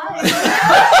on time.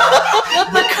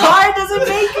 The car doesn't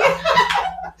make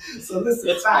it. So listen,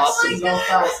 That's facts. awesome. It's all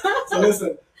facts. So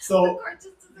listen. So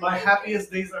my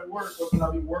happiest days at work was when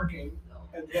I'll be working,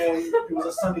 and then it was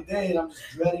a sunny day, and I'm just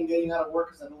dreading getting out of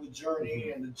work because I know the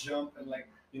journey and the jump and like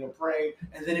pray,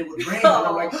 and then it would rain, and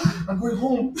I'm like, I'm going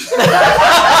home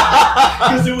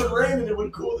because it would rain and it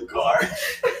would cool the car.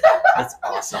 That's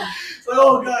awesome. It's like,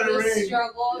 oh god, it The rained.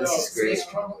 struggle This is great. is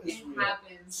Struggle is It real.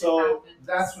 happens. So it happens.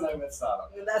 that's when I met Salo.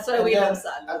 That's why And we then love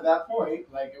Salo. At that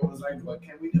point, like it was like, what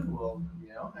can we do? Well,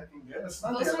 I can get a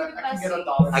Sunday. Those are I the can best get days.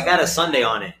 I got a Sunday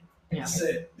on it. That's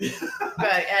it.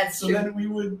 Right, that's So true. then we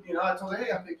would, I told her,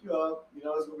 hey, I'll pick you up.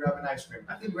 Let's go grab an ice cream.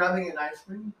 I think grabbing an ice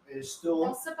cream is still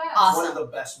That's the best. Awesome. one of the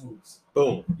best moves.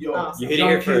 Boom. Yo, Awesome. You hit it young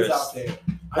here kids first. out there.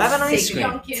 Grab an ice Take- cream.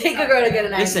 Young kids Take a out girl to there. get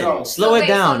an ice Listen, cream. No. slow it Okay,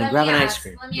 down so and grab let an me ice ask-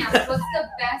 cream. Let me ask, what's the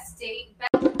best date?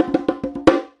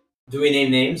 Do we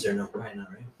name names or no? Probably not,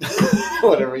 right?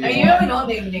 Whatever you Are you want. really don't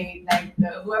name date like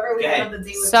whoever we Okay. went on the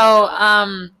date with?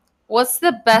 So, what's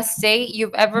the best date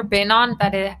you've ever been on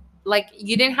that it like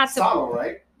you didn't have to? Salo,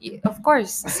 right? Of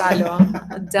course, Salo,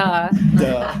 duh.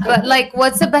 Duh. But like,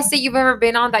 what's the best date you've ever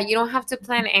been on that you don't have to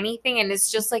plan anything, and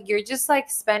it's just like you're just like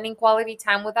spending quality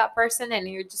time with that person, and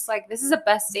you're just like, this is the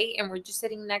best date, and we're just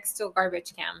sitting next to a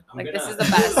garbage can. I'm Like, gonna- this is the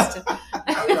best.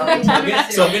 I'm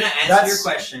gonna answer That's- your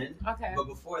question, Okay. but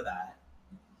before that,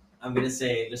 I'm gonna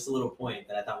say just a little point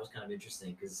that I thought was kind of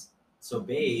interesting because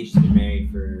Beige has been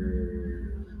married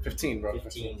for 15, bro.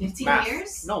 15, 15 Math.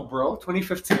 years? No, bro.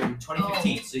 2015.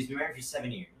 2015. So he's been married for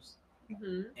 7 years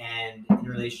Mhm. and in a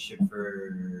relationship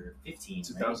for 15. Right?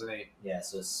 2008. Yeah,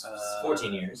 so it's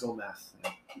 14 years. Go math.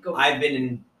 Yeah. Go.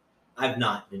 I've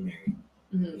not been married.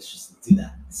 Mhm. Let's just do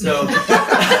that. So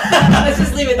Let's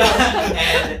just leave it there.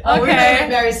 and Oh, we're Okay. gonna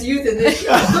embarrass youth in this show.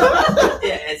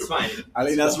 yeah, it's fine. I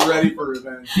think that's ready for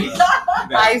revenge.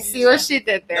 I see what she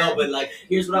did there. No, but like,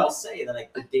 here's what I'll say: that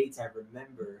like the dates I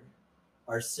remember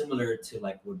are similar to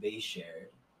like what they shared.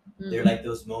 They're like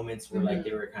those moments where like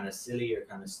they were kind of silly or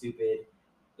kind of stupid,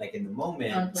 like in the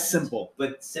moment, Unplanned. Simple.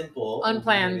 but simple,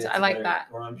 Unplanned. Maybe that's I like better, that.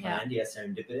 Or unplanned, yeah,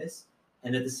 serendipitous.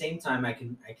 And at the same time, I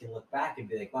can look back and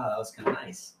be like, wow, that was kind of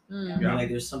nice. Mm. You know, like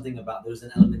there's something about there's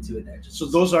an element to it that just So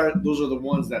those are the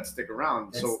ones that stick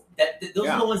around. That's, So those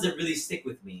yeah. are the ones that really stick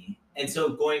with me. And so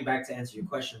going back to answer your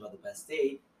question about the best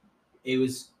date, it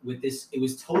was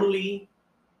totally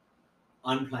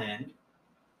unplanned.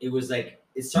 It was like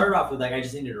it started off with like I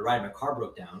just needed a ride. My car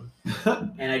broke down,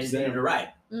 and I just needed a ride.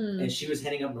 Mm. And she was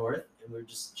heading up north, and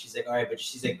she's like, all right, but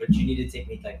you need to take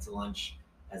me like to lunch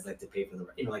as like to pay for the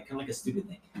ride, like kind of like a stupid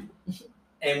thing.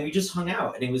 And we just hung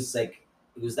out, and it was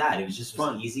just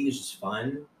Fun. easy. It was just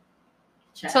fun.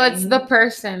 So it's the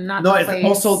person, not no, the it's place.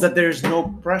 also that there's no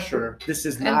pressure. This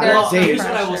is And not there's a Well, date. here's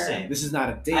what I will pressure. say. This is not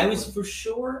a date. I was for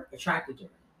sure attracted to her.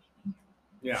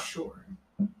 Yeah. For sure.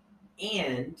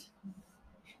 And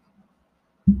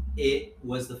it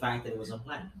was the fact that it was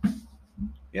unplanned.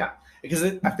 because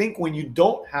I think when you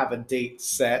don't have a date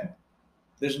set,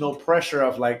 there's no pressure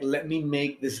of like, let me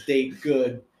make this date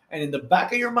good. And in the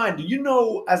back of your mind, do you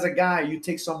know, as a guy, you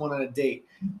take someone on a date?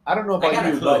 I don't know I about got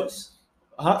you, it close.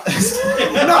 but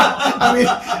no, I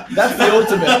mean that's the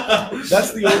ultimate.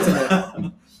 That's the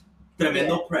ultimate.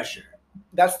 Tremendo pressure.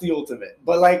 That's the ultimate.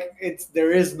 But like,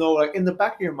 there is no like in the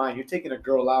back of your mind, you're taking a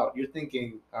girl out. You're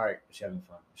thinking, all right, is she having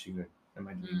fun? Is she good? Am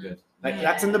I doing good? Like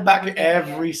that's in the back of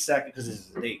every second because this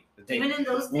is a date. The date. Even in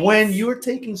those days. When you're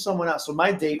taking someone out, so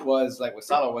my date was like with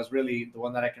Salo was really the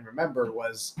one that I can remember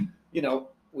was,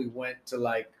 we went to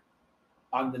like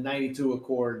on the 92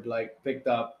 Accord, like I picked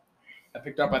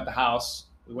up at the house.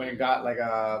 We went and got like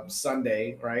a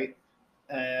sundae, right?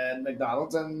 And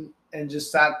McDonald's and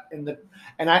just sat in the,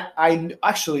 and I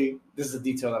actually, this is a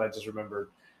detail that I just remembered.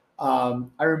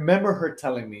 I remember her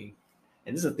telling me,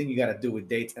 and this is a thing you got to do with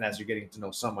dates and as you're getting to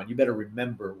know someone, you better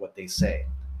remember what they say.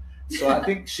 So I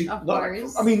think she, Of no,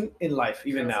 course. I mean, in life,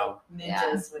 even now,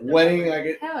 Ninjas with the wedding,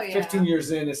 number. like 15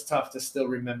 years in, it's tough to still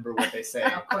remember what they say.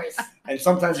 Of course. And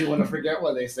sometimes you want to forget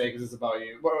what they say because it's about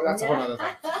you. Well, that's a whole other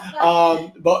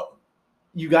thing. thing. But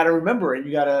you got to remember, and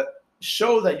you got to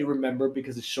show that you remember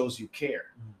because it shows you care.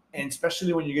 And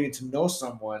especially when you're getting to know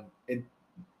someone,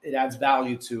 it adds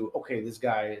value to, okay, this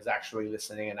guy is actually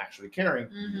listening and actually caring.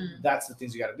 Mhm. That's the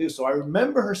things you got to do. So I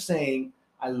remember her saying,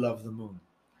 I love the moon.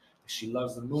 She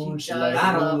loves the moon. She She does likes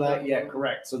love moonlight. the Yeah, moon.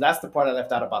 correct. So that's the part I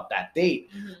left out about that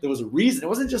date. Mhm. There was a reason. It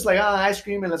wasn't just like, ice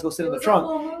cream and let's go sit in the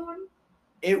trunk.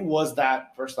 It was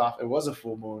that, first off, it was a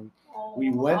full moon. We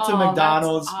went to Oh, that's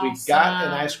McDonald's. We got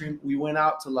an awesome. ice cream. We went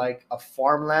out to like a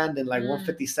farmland in like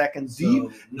 152nd,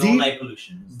 So, no deep- light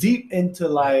pollution. deep into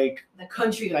like The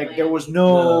country. like land. there was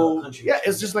No, no, country yeah,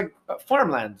 was- it's just like a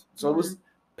farmland. So it was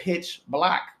pitch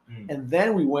black. Mm. And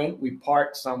then we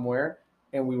parked somewhere,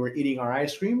 and we were eating our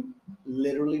ice cream,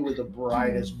 literally with the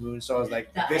brightest moon. So I was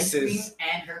like, The this ice cream is.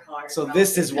 and her heart. So melted.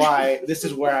 this is why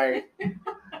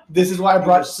I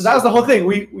brought. So that was the whole thing.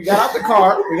 We got out the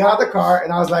car,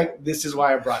 and I was like, this is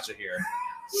why I brought you here.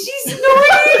 She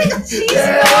snorted. She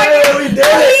Yeah, snorted. we did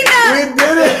it. We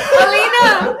did it.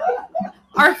 Alina,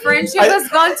 our friendship has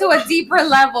gone to a deeper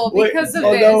level because of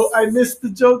this. No, I missed the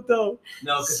joke though.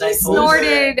 No, because She I told her.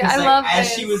 snorted. 'cause, I like, love as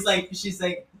this. she was like, she's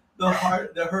like, her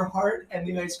heart and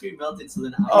the ice cream melted. So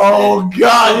then I was Oh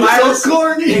God, Myra's- you're so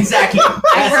corny. exactly.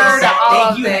 I heard all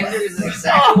Thank of you, this. Hector. This is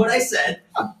exactly what I said.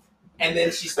 And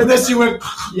then she. And then she went.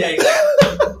 Yeah,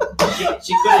 exactly.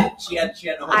 She couldn't. She had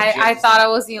no hope. She I had to thought I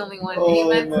was the only one. Oh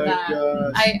Amen to my that.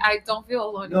 gosh. I don't feel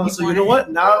alone No, so you anymore. know what?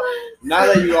 Now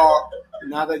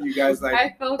that you guys like,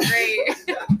 I feel great.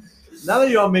 now that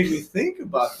you all make me think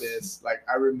about this, like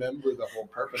I remember the whole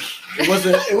purpose. It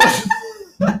wasn't.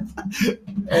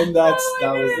 And that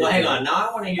was. Well, hang on. Now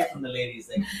I want to hear from the ladies.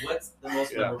 Like, what's the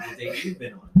most Yeah. memorable date you've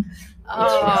been on?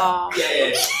 Oh.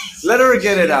 Yeah. Let her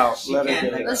get it out. She Let her can't,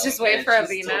 get like, it Let's out. just wait she's for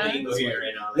totally Alina. go here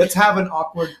right now. Like, Let's have an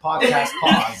awkward podcast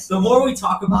pause. the more we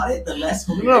talk about it, the less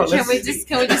we'll No, Can let's- we just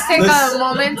take let's- a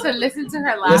moment to listen to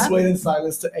her Let's laugh? wait in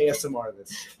silence to ASMR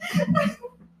this.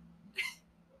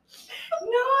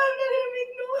 No, I'm not gonna make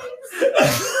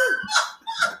noise.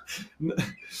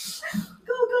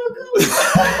 Go.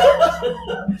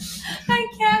 I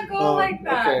can't go like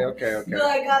that. Okay. No,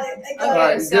 I got it. I got All Okay,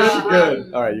 right, it. you so,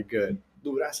 good? All right, you're good.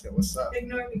 Duraska, what's up?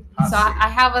 Ignore me. So I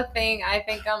have a thing. I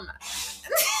think I'm.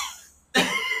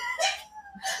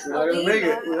 We're not gonna make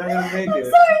it. We're not gonna make it.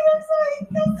 I'm sorry.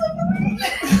 That's so annoying.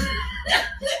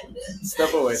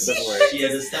 Step away. Step away. She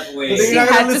had to step away. But then She you're not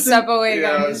had gonna to listen- step away,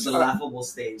 Yeah, guys. It's a laughable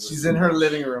stage. She's in her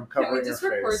living room Can we covering her just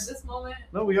record face. this moment?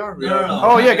 No, we are. No.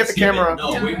 Oh yeah, get the Let's give camera. it-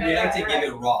 No, we like to give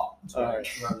it raw. All right.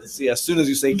 To our listeners. See, as soon as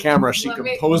you say camera, she Let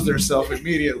me- composed herself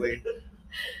immediately.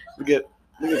 Look at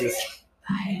this.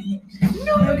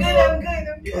 No, I'm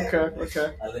good.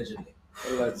 Okay. Allegedly.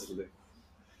 Allegedly.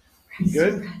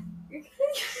 Good.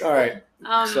 All right.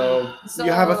 So, So,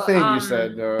 you have a thing. um, You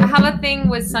said. I have a thing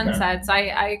with sunsets.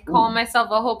 I call myself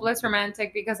a hopeless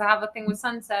romantic because I have a thing with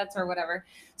sunsets or whatever.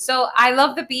 So I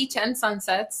love the beach and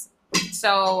sunsets.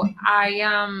 So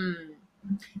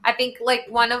I think like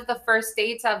one of the first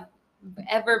dates I've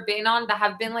ever been on that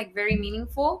have been like very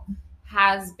meaningful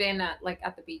has been at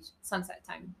the beach, sunset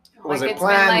time. Was Like, it it's been,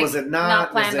 planned? like, Was it not?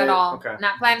 Not planned Was at it- all. Okay.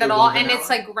 Not planned The at all. golden And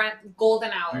it's hour. like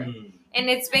golden hour. Mm. And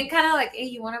it's been kind of like, hey,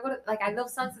 you want to go to, like, I love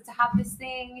sunset to have this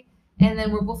thing. And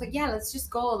then we're both like, yeah, let's just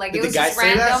go. Like, Did it the was guy just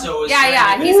say that? random. So it was Yeah.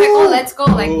 random. He's like, oh, let's go.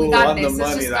 Like, we Ooh, got on this. the Let's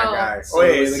money, just that go. guy. So Oh,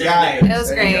 it yeah, was the guy. Saturday. It was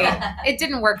There you great. go. It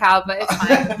didn't work out, but it's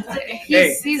fine.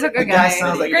 Hey, he's a good the guy guy.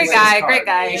 sounds like Great he plays guy. his Great card.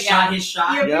 guy. He Yeah. shot his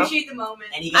shot. You Yeah. appreciate the moment.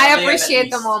 And he got I layup at appreciate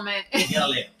the least. moment. He got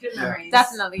a layup. Good memories.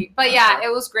 Definitely. But yeah, it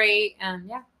was great. And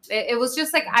yeah, it was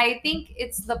just like, I think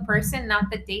it's the person, not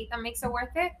the date, that makes it worth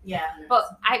it. Yeah. But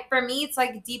for me, it's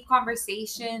like deep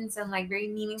conversations and like very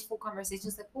meaningful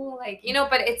conversations. Like, oh, like, you know,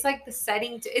 but it's like the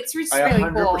setting. It's just I really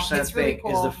cool. 100% It's really think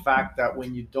cool. is the fact that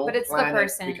when you don't But it's the plan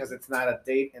person. it because it's not a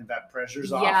date and that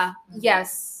pressure's off. Yeah.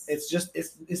 Yes. It's just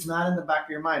it's not in the back of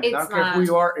your mind. It's I don't care not. who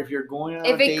you are. If you're going on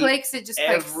If a it date, clicks, it just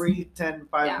clicks. every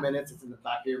 5 Yeah. minutes, it's in the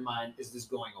back of your mind. Is this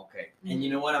going okay? And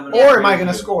you know what? I'm gonna Or am I agree going to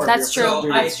with you. score? if That's you're true.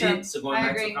 doing So it? That's true. So going I back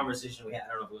to agree. the conversation we had,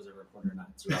 I don't know if it was a recorded or not.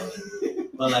 It's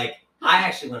relevant. But like, I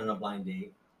actually went on a blind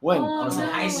date. When? I was in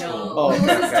high school. Oh, okay, Was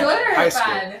this okay. good or High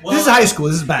school. bad? Well, school.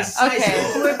 This is bad. It's high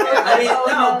Okay. school. I mean,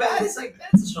 no, bad is like,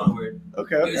 that's a strong word.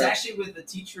 Okay. It was Okay. actually with a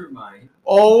teacher of mine.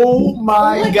 Oh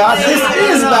my my God! God.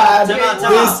 This is bad. Time out,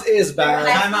 time This out. is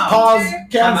bad. Time out. Pause. Time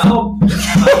Cancel.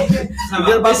 Time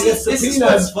You're out. about to get This is subpoenaed.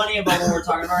 what's funny about what we're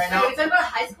talking about right Are now. we talking about a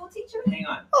high school teacher? Hang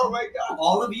on. Oh my God!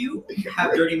 All of you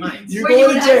have dirty minds. You're Were you going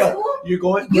in to high jail. school? You're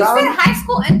going. You ground- said high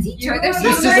school and teacher. There's This no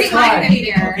is dirty a crime. mind in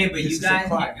here. Okay, but This you is a guys.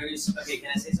 crime. Okay, can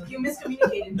I say something? You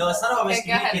miscommunicated. No, it's not about Okay,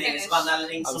 go ahead, miscommunicating. It's finish. about not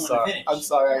letting I'm someone sorry. finish. I'm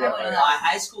sorry. I got I My wanna-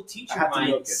 high school teacher I had of to mine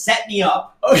milk it. set me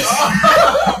up. Oh.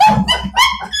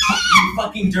 You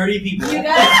fucking dirty people. You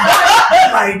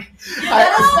gotta Like, You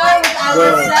gotta start with I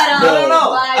No, was set up. no.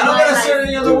 by I don't my want to life. start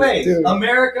any other Dude, way. dude.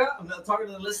 America, I'm not talking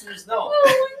to the listeners. No,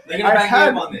 they're gonna I back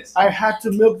had- me up on this. I had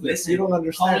to milk this. Listen, You don't Call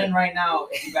understand. in right now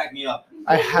if you back me up.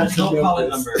 I had There's to no milk call-in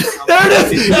this. number. There it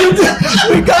is. You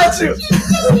did- We got you.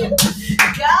 We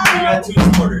got two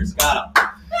supporters. Got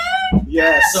him.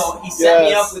 Yes. So he set me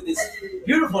Yes. up with this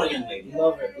beautiful young lady.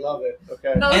 Love it. Love it.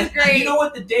 Okay. That was And great. you know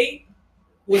what? The date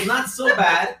was not so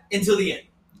bad until the end.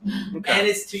 Okay. And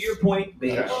it's to your point,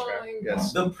 babe. Okay. Oh Okay. my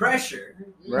Yes. The pressure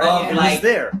Right. of It was like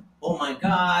there. oh my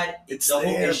God, It's the whole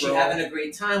there, is she bro. having a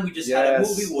great time? We just had a Yes.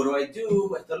 movie. What do I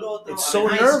do? It's I'm so in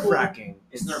high school. nerve-wracking.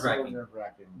 It's nerve-wracking.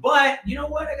 nerve-wracking. But you know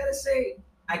what? I gotta say,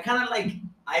 I kind of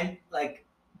like.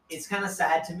 It's kind of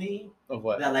sad to me Of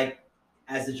what? that like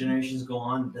as the generations go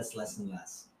on, that's less and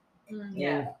less.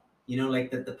 Yeah. You know, like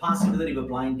the possibility of a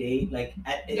blind date, like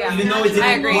Yeah. even though it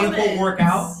I didn't agree. quote unquote work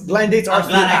out, Blind dates are I'm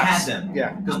through glad I apps. had them. Yeah,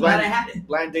 I'm because glad I blind, had it.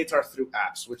 blind dates are through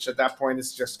apps, which at that point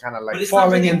is just kind of like But it's not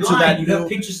falling really into blind. that You new. have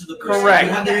pictures of the person. Correct.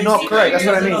 You have their No, Instagram. correct. That's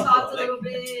what I You mean. know, Talked a like, little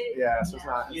bit. Yeah, so it's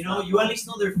not. you know, you at least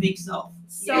know their fake self.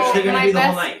 So They're gonna my be the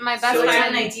whole best night. my best So So you have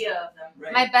friend an idea of them.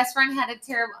 Right. my best friend had a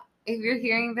terrible. If you're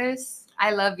hearing this,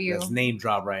 I love you. That's name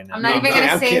drop right now. I'm not No, even kidding.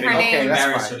 gonna I'm say kidding. her Okay, name. that's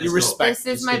Embarrass fine. her. You Let's go. respect. This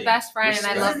is Just my kidding. best friend, and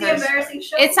I This love is the her. embarrassing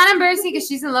show. It's not embarrassing because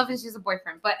she's in love and she's a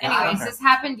boyfriend. But Yeah, anyways, okay. this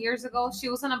happened years ago. She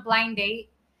was on a blind date,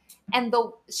 and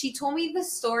she told me the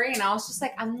story, and I was just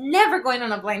like, I'm never going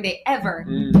on a blind date ever.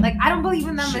 Mm. Like I don't believe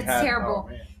in them. She It's had- terrible. oh,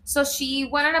 man. So she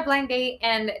went on a blind date,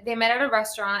 and they met at a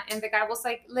restaurant, and the guy was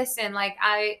like, "Listen, like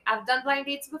I've done blind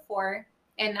dates before."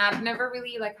 And I've never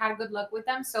really like had good luck with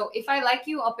them. So if I like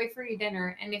you, I'll pay for your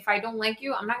dinner. And if I don't like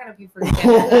you, I'm not gonna pay for your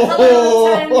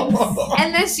dinner.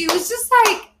 And then she was just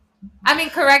like, I mean,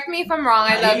 correct me if I'm wrong.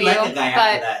 I How love do you, like the guy after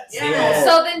but that? Yeah.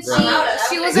 so then Right.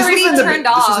 she was This already was in the, turned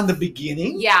This was off. in the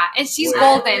beginning. Yeah, and she's Wait.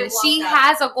 golden. I She walked out.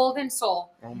 has a golden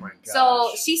soul. Oh my god.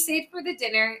 So she stayed for the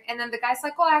dinner, and then the guy's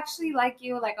like, "Oh, I actually like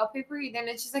you. Like, I'll pay for your dinner."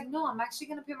 And she's like, "No, I'm actually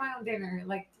gonna pay my own dinner.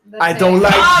 Like, that's I it." don't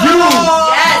like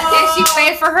Yes, and she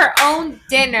paid for her own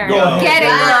dinner. Go ahead. Get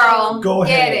it, girl. Go Get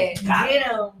ahead. it.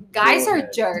 Get 'em. Guys Go are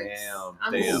ahead. jerks. Damn,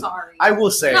 I'm damn. sorry. I will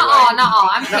say. No, like, no,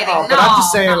 I'm kidding. no, No, but I'm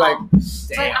just saying, no. like, But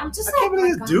damn, I'm just I can't like,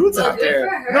 believe oh my dudes God. out Good there.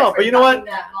 for her No, for but you know what? talking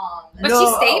that long. But No.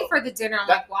 she stayed for the dinner. I'm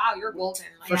That- like, wow, you're golden.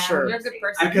 Like, For sure. You're a good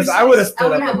person. Because I would have I stood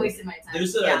wouldn't have up. wasted my time.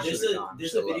 There's Yeah.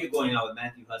 there's a video going out with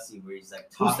Matthew Hussey where he's like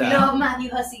Who's talking. that? Love Matthew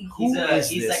Hussey. He's Who a is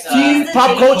he's this? like He's a a Pop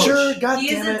dating culture. coach. God He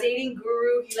is damn a it. dating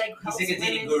guru. He like helps He's like a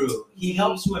dating women. guru. He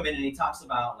helps women and he talks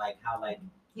about like how like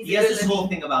He's he a has good this whole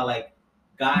thing about like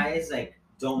guys like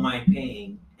don't mind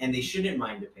paying and they shouldn't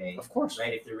mind to pay, Of course.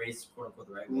 right? If they're raised quote unquote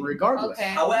the right way. Regardless. Okay.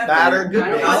 However, Bad or good.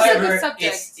 That's a however, good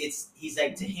subject. it's he's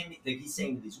like to him like he's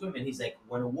saying to these women, he's like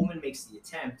when a woman makes the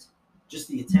attempt, just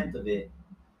the attempt of it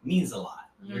means a lot.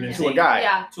 You know what I'm Mhm. To a saying? guy.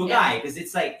 Yeah. To a guy, because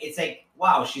it's like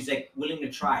wow, she's like willing to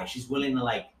try. She's willing to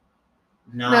like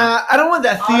not. Nah, I don't want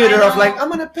that All I theater of know- like I'm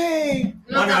gonna pay.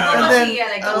 No, No, no, then- yeah,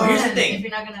 like, well, here's the if thing. you're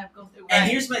not gonna go through. And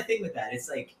right. here's my thing with that. It's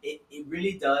like it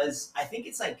really does. I think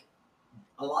it's like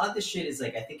a lot of this shit is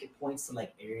like I think it points to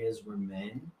like areas where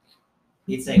men,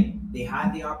 it's like they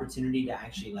have the opportunity to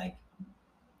actually like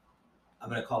I'm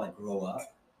gonna call it grow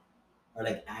up or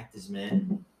like act as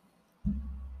men,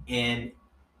 and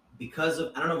because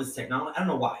of I don't know if it's technology, I don't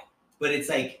know why, but it's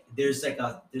like there's like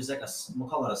a we'll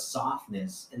call it a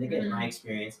softness, and again my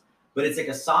experience, but it's like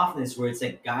a softness where it's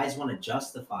like guys want to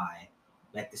justify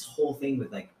like this whole thing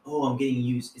with like, oh, I'm getting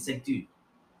used. It's like, dude,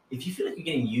 if you feel like you're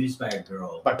getting used by a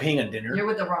girl, By paying a dinner. You're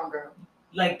with the wrong girl.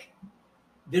 like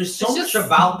there's so It's much just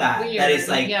about that Weird. that it's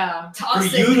like yeah. for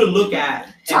you to look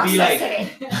at and be like,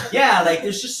 Toxic. yeah, like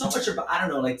there's just so much about I don't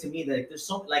know, like to me like there's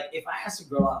so like if I ask a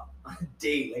girl out on a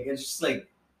date, like it's just like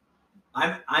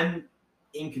I'm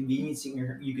inconveniencing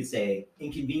her, you could say,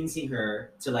 inconveniencing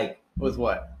her to like With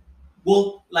what?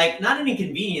 well, like not an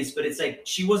inconvenience, but it's like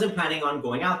she wasn't planning on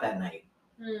going out that night.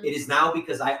 Mm. It is now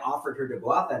because I offered her to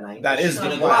go out that night. That she's is gonna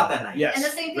the go plan. out that night. Yes. And the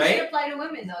same thing Right? should apply to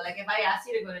women though. Like if I ask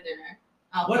you to go to dinner,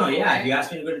 I'll Well, no, pay yeah. for If you it.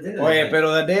 ask me to go to dinner, Oye, like,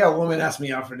 pero the day a woman asked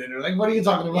me out for dinner, like, what are you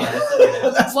talking about? Yeah, that's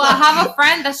what That's Well, I not- have a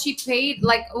friend that she paid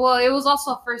like well, it was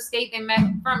also a first date. They met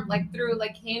from like through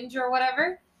like Hinge or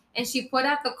whatever, and she put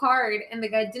out the card, and the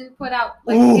guy didn't put out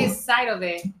like Ooh. his side of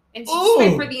it, and she just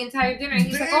paid Ooh. for the entire dinner. And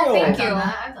he's like, "Oh, Damn. thank I've done you."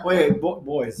 that, I've done Wait,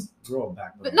 boys, grow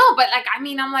back. But no, but like I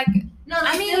mean, I'm like, that. No,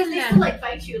 I they mean, still like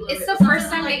fight you a little it's bit. the Sometimes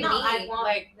first I'm time like, they no, I meet, want,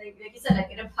 like- like you said, like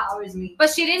it empowers me. but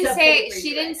she didn't To say pay for she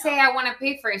you didn't right say now. I want to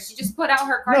pay for it. She just put out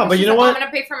her card. No, and but she's you know like, what? I'm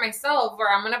gonna pay for myself, or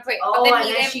I'm gonna pay. Oh, but then and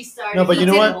he then didn't. she started. No, but you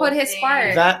know didn't what? put his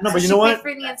part. That no, So but you she know paid what?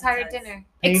 for the That's entire nice. dinner.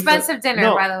 Paying for- Expensive dinner,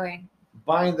 No. by the way.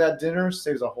 Buying that dinner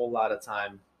saves a whole lot of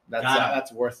time.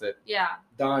 That's worth it. Yeah.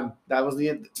 Done. That was the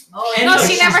Oh, And No, no, she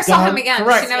she's never saw done. him again.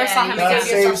 Correct. She never Yeah, saw him you again. That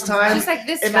saves time. She's like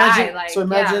this Imagine. guy. Like, so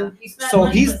imagine. You spend So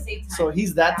money, he's- but save time. So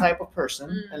he's that Yeah. type of person,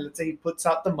 Mm. and let's say he puts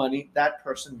out the money, that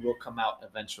person will come out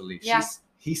eventually. Yeah.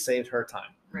 He saved her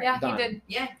time. Right. Yeah, Done. he did.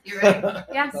 Yeah, you're right.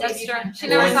 Yeah, Save that's you true. time. She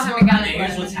Well, never saw it's him And again.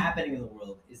 here's what's happening in the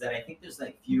world is that I think there's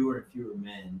like fewer and fewer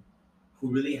men who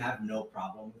really have no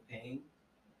problem with paying.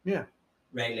 Yeah.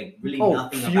 Right, like really Oh,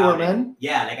 nothing fewer about it. men?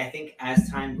 Yeah, like I think as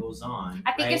time goes on,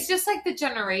 I think right? it's just like the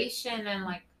generation and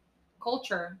like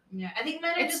culture. Yeah, I think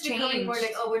men are It's just becoming more like,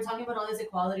 changed. oh, we're talking about all this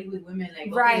equality with women. Like,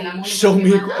 okay, Right. then I'm only Show talking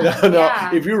me. about No, men. no.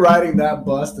 Yeah. If you're riding that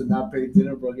bus to not pay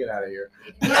dinner, bro, get out of here.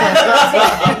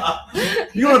 Yeah.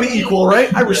 You want to be equal,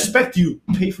 right? I respect you.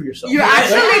 Pay for yourself. You Yeah.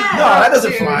 actually No, that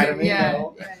doesn't do. fly to me. Yeah.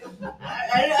 No.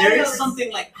 There know, is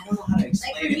something like I don't know how to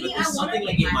explain Like for it, me, but I there's want to something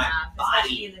like pay in my half, especially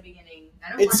body. in the beginning.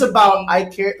 I don't It's want to about pay- I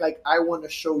care. Like I want to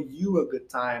show you a good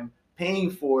time.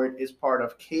 Paying for it is part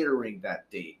of catering that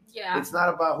date. Yeah. It's not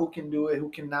about who can do it, who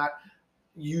cannot.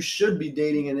 You should be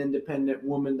dating an independent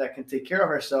woman that can take care of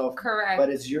herself, Correct. but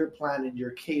it's your plan and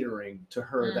you're catering to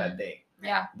her that day.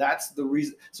 Yeah. That's the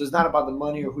reason. So it's not about the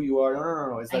money or who you are.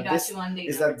 No. It's I that got this you on date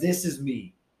is number that this is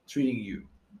me treating you.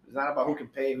 It's not about who can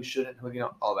pay, who shouldn't, who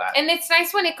all that. And it's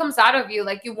nice when it comes out of you.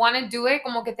 Like you want to do it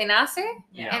como que te nace.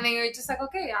 Yeah. And then you're just like,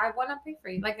 okay, I want to pay for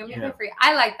you. Like, let me Yeah. pay for you.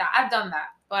 I like that. I've done that.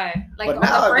 But like But on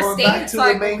now the first going date, back it's to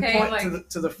like, the main okay, point, like,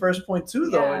 to the first point too,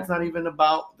 though, Yeah. it's not even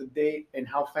about the date and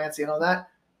how fancy and all that.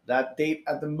 That date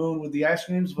at the moon with the ice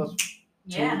creams was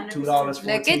Yeah, $2.14.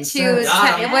 look at you.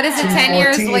 Yeah. What is it, Yeah. 10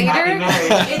 years 214. Happy later?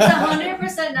 marriage.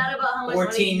 It's 100% not about how much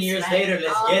 14 money you years spend. later,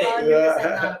 let's All get it. 100% Yeah.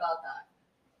 not about that.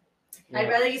 I'd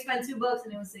rather you spend $2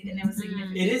 and it was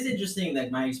significant. It is interesting.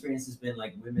 Like my experience has been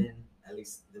like women, at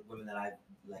least the women that I've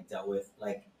like dealt with,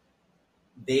 like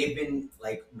they've been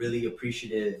like really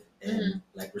appreciative and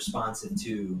like responsive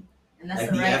to And that's like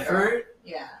the the right effort, girl.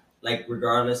 Yeah. like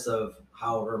regardless of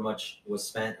however much was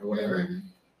spent or whatever. Mhm.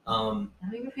 Um, I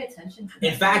don't even pay attention to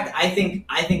in that. fact, I think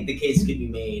the case could be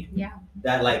made Yeah.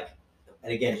 that like,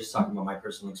 and again, just talking about my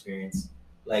personal experience,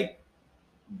 like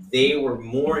they were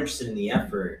more interested in the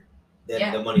effort than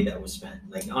Yeah. the money that was spent.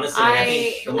 Like honestly, I I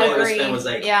think the money that was agree. spent was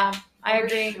like Yeah, I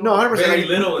agree. No, 100%. very like-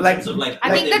 little in like- terms of like. I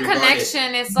what think they the regarded.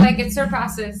 connection is like it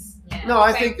surpasses. Yeah. No, I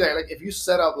Okay. think that like if you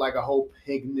set up like a whole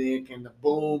picnic and the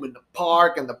boom and the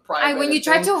park and the private. When you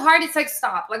try thing- too hard, it's like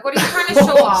stop. Like, what are you trying to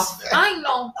show off? I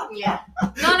know. Yeah. No,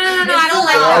 I don't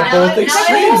like They are that. both Like,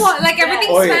 extremes. oh, like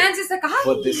everything's Oh, yeah. fancy. It's like, ay,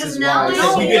 But this is now why. I It's like,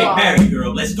 know. we're getting married,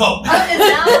 girl. Let's go.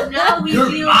 Now we You're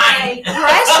feel mine. like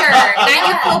pressure. Now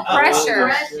you feel pressure.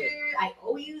 pressure. I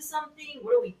owe you something.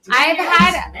 What are we doing? I've I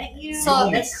had- just met you. so- You owe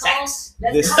me let's calm. sex.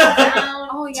 Let's This- calm down.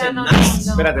 Oh yeah, no, Tonight.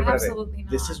 Espérate. absolutely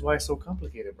not. This is why it's so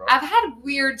complicated, bro. I've had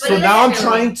weird. But So it now I'm is-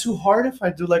 trying too hard if I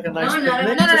do like a nice No, picnic.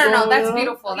 No. That's you know?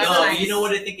 beautiful. That's No, nice. you know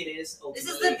what I think it is. This is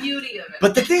ultimately? the beauty of it.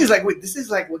 But the thing is, like, wait, this is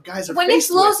like what guys are When it faced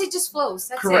flows, with. it just flows.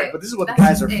 That's Correct, it. but this is what That's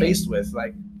guys are it. faced with.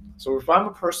 Like, so if I'm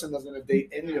a person that's gonna date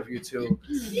any of you two,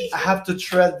 I have to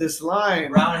tread this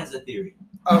line Brown has a theory.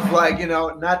 of like, you know,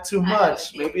 not too I have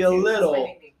much, a maybe theory a too. That's my little,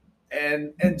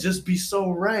 nickname. and just be so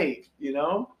right, you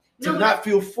know, to No, not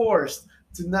feel forced,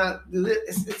 to not.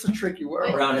 It's a tricky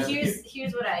world. Brown But is-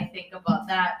 here's what I think about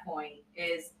that point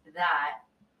is that,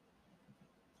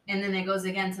 and then it goes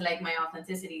again to like my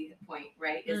authenticity point,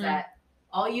 right? Is Mm. that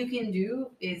all you can do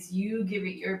is you give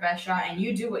it your best shot and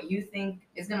you do what you think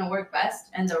is going to work best,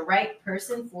 and the right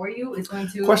person for you is going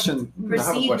to Question. I have a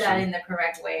perceive that question. in the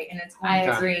correct way, and it's going I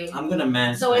to. agree. I'm gonna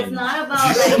mansplain. So it's not about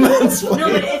Mansplain. like no,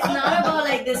 but it's not about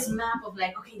like this map of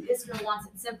like, okay, this girl wants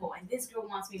it simple and this girl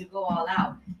wants me to go all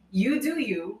out. You do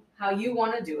you how you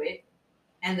want to do it,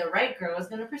 and the right girl is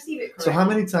gonna perceive it correctly. So how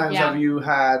many times Yeah. have you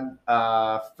had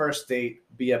first date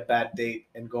be a bad date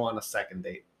and go on a second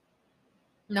date?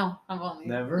 No, I've only.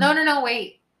 Never? No.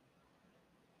 Wait.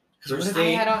 First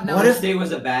date. I don't know. What First date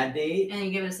was a bad date. And you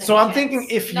give it a second So I'm chance. thinking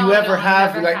if No, you ever I've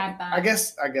have never like had that. I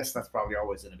guess that's probably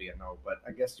always gonna be a no, but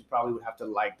I guess you probably would have to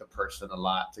like the person a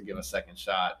lot to give a second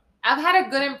shot. I've had a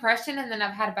good impression, and then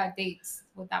I've had bad dates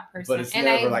with that person, But it's and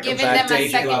never I've like a given bad them a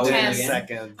date. second you go out with chance. again.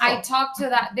 Second. I talked to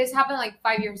that. This happened like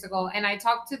 5 years ago, and I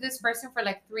talked to this person for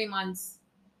like 3 months,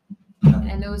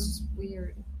 and it was just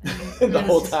weird. The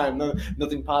whole time,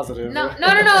 nothing positive. No.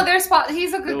 There's he's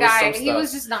a There good was guy. some He was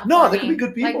stuff. just not. No, for there could me. be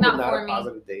good people, like, but not not for a me.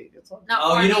 positive date. It's all. Not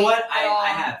Oh, for you know me what? at all. I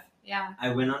have. Yeah. I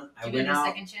went Give it a out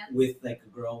second chance. with like a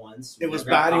girl once. It We was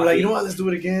grabbed bad. You were like, you know coffee. what? Let's do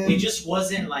it again. It just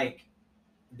wasn't like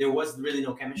there was really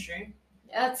no chemistry.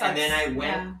 That sucks. And then I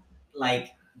went Yeah. like,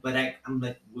 but I'm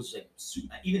like was like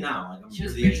even now like I'm She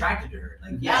was really pretty. attracted to her.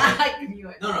 Like Yeah, like, I knew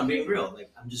it. no, I'm being real. Like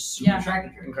I'm just super Yeah. attracted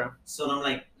to her. Okay. So I'm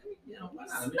like, you know, why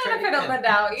not? Let me try it Benefit of again. the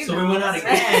doubt. You So know. we went out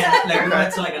again. Like we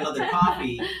went to like another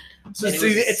coffee. So And it see,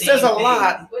 was the it says a same thing.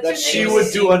 lot What's that your she name? would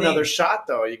Same do thing. another shot,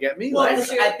 though. You get me? Well, Like, That's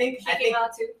true. I think She came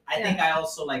out too. I think I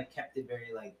also like kept it very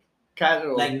like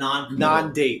casual, like non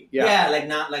non-date. Yeah. yeah like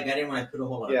not like I didn't want to put a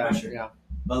whole lot of Yeah. pressure. Yeah.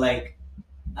 But like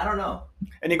I don't know.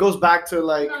 And it goes back to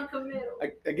like Non-committal.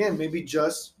 again, maybe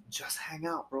just hang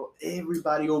out, bro.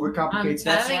 Everybody I'm overcomplicates.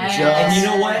 telling you. Just And you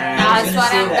know what? hang I was That's gonna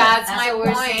what say I'm. that. That's my what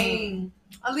we're point. saying.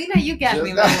 Alina, you get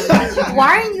me, Just- man.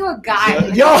 Why aren't you a guy?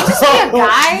 Like, Yo. just be a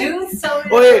guy. Dude, so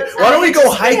Wait, why don't we go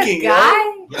Just be a hiking? yo? guy?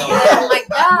 Yo. Oh my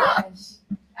gosh.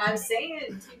 I'm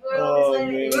saying people are Oh, always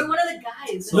like, man. we're one of the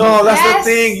guys. No, that's Yes,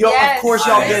 the thing. Yo, yes. of course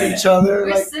y'all get each other. We're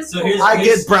Like, simple. So here's- I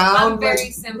get brown. I'm very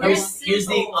like, simple. We're Here's the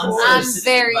simple. I'm unsolicited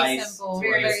very advice simple. to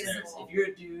Very listeners. simple. If you're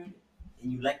a dude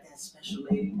and you like that special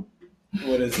lady,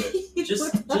 what is it?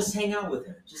 just hang out with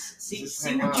her. Just see Just see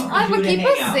hang what you out. can Oh, do but to keep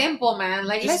hang it out. simple, man.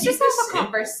 Like, let's keep just it have a simple,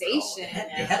 conversation.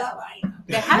 bro. Déjala vaina.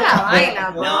 Déjala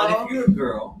vaina, bro. Now, if you're a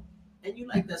girl and you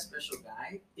like that special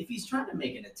guy, if he's trying to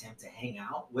make an attempt to hang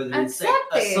out, whether it's like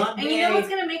Accept a it. Sunday And you know what's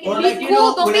gonna make it or Be like, easy? you know,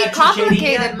 cool, don't be una chicheria,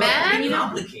 complicated, but man. don't be You know-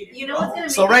 complicated, You know what's gonna make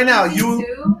So it right now, easy you-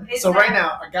 too, is So that- right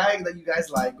now, a guy that you guys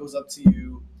like goes up to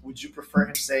you. Would you prefer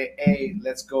him to say, "Hey,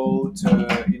 let's go to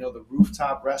the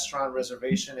rooftop restaurant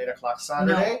reservation 8:00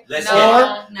 Saturday," Let's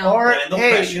No. No. or Random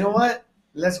hey, pressure. you know what?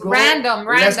 Let's go. Random.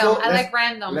 let's go- I like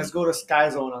random. Let's go to Sky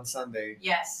Zone on Sunday.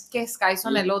 Yes. Que Sky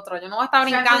son el otro. Yo no voy a estar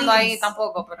brincando ahí Trampolines.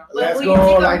 tampoco, pero. Let's Will go, you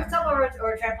take a like- rooftop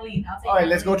or trampoline? I'll take All right,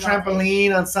 let's go all day.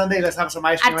 trampoline on Sunday. Let's have some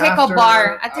ice I cream. take after. a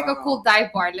bar. I take don't a know. cool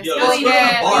dive bar. Let's Yo, go let's go to the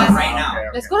get. bar let's- right now. Okay,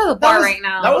 Let's okay. go to the That bar was- right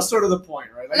now. That was sort of the point,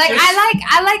 right? Like just-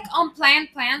 I like unplanned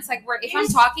plans. Like where if I'm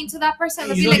talking to that person, Hey,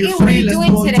 let's you be know like, you're hey, what are free, you let's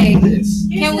doing go today? do this.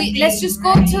 Here's Can the we? thing, Let's just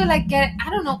go right? to like get I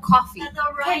don't know coffee. That the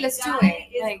right let's do guy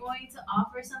it. is Like- going to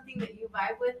offer something that you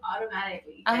vibe with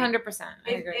automatically. 100%. I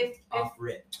If, agree. if, if, Off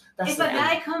rip. That's if the a thing.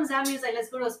 guy comes at me and is like, let's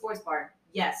go to a sports bar,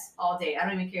 yes, all day. I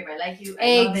don't even care if I like you. I love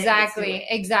it, let's do Exactly. it.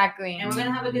 Exactly. And we're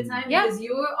gonna have a good time Yeah. because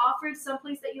you were offered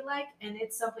someplace that you like, and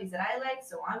it's someplace that I like,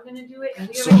 so I'm gonna do it. And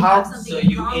we So already how- have something So in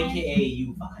you common. AKA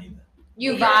you vibe.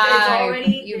 You Because it's vibe.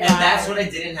 already- You and And vibe. that's what I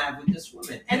didn't have with this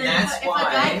woman. And And then that's if a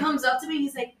guy why comes up to me,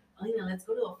 he's like, Alina, let's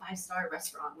go to a 5-star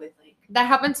restaurant with like That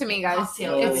happened to me, guys.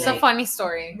 Cocktails. It's a funny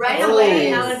story. right Oh.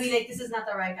 away. I would be like, this is not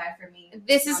the right guy for me.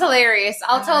 This is hilarious.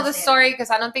 I'll I tell the understand. story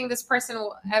because I don't think this person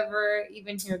will ever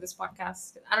even hear this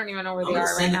podcast. I don't even know where I'm they gonna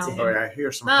are right send it now. to him. Oh yeah, I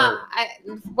hear some Nah,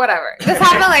 hurt. whatever. This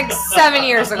happened like 7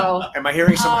 years ago. Am I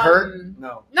hearing some hurt? Um,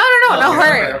 No. No, Okay,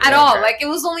 hurt okay, at all. okay. Like it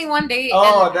was only one date.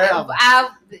 Oh, and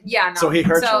damn. yeah, no. So he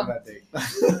hurt you So on that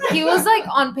date. he was like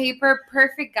on paper,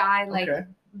 perfect guy, like Okay.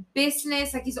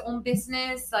 business, like his own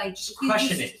business, like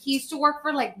Crushing it. he used to work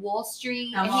for like Wall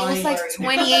Street, I'm and he was already like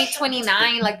worried. 28,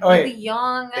 29, like Oh, wait. really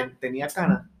young. Tenía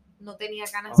cana. No tenía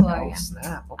ganas Oh, todavía.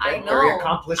 snap. I Okay. Very know.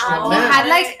 accomplished Oh, young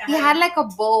He man. had like a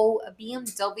bow, a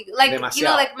BMW, like you know,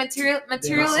 Demasiado. like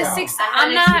materialistic. Demasiado. I had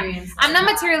I'm not experience I'm like not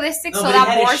that. materialistic, No, so but he that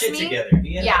had his bores shit me. together.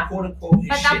 He had, Yeah. quote unquote, his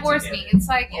But shit that bores together. me. It's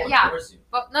like Oh, it yeah, bores you.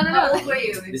 but no. How old were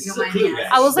you? If This you is don't a mind clue, me guys.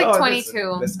 I was like No, 22.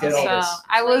 let's get so all this.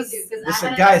 I was 22, 'cause Listen, I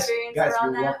had guys, an experience guys,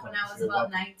 around you're that welcome. when I was You're about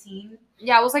welcome. 19.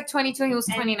 yeah, I was like 22. He was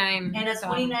And- 29. And a so.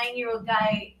 29-year-old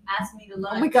guy asked me to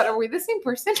lunch. Oh my god, are we the same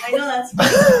person? I know that's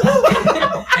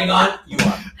funny. Hang on, you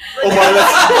are. Omar,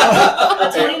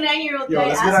 let's, A 29-year-old yo, guy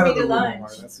let's get asked out me of the to room, lunch. Omar.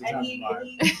 Let's And get he, out.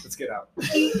 he, Let's get out.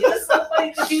 it was so funny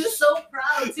because he was so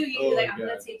proud too. He Oh was like, my "I'm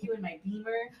gonna God. take you in my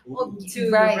Beamer Ooh.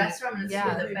 to Right. the restaurant and it's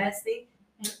Yeah. the best thing."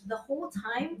 And the whole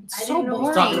time, I So didn't know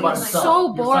boring. Talking about what himself. So He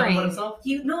was talking boring. about himself?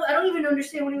 I don't even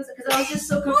understand what he was because I was just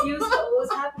so confused about what was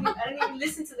happening. I didn't even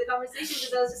listen to the conversation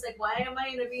because I was just like, "Why am I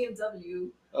in a BMW?"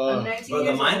 I'm 19 Bro, the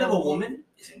years mind of a old. woman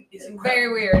is incredible.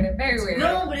 Very weird. Very weird.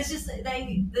 No, but it's just like, I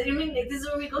mean, like, this is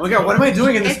where we go. Oh my god, what am I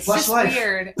doing in this It's plush just life?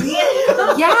 weird. Yeah.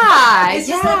 Yeah, It's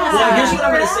just yeah. like- Well, here's what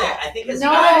I'm gonna say. I think as No.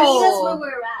 I guys, mean, that's where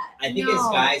we're at. I think No.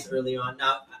 as guys early on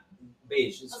now,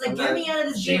 Beige. I was like, get me out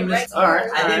of this gym, Shameless. right? All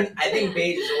right. I think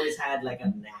Beige has always had like a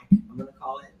knack. I'm gonna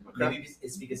call it. Okay. Maybe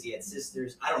it's because he had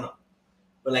sisters. I don't know,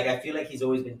 but like I feel like he's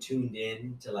always been tuned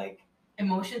in to like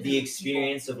Emotions. the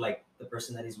experience of like the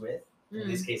person that he's with. In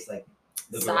this case, like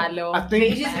the girl. Salo. I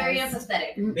Beige think is very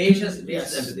empathetic. Beige has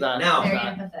Yes, empathy. that- Now, Very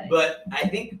that- empathetic. but I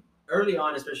think early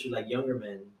on, especially like younger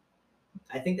men,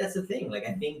 I think that's the thing. Like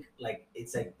I think like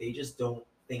it's like they just don't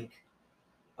think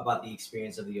about the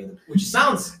experience of the other, which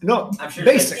sounds no. I'm sure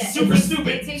Basic. it's Yeah, like, super it takes- stupid.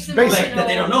 It takes Basic. Like, that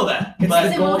they don't know that. It's But the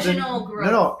It's golden. emotional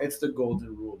growth. No, it's the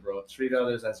golden rule, bro. Treat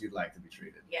others as you'd like to be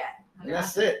treated. Yeah. And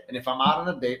that's it. And if I'm out on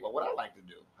a date, what would I like to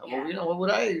do? Yeah. What would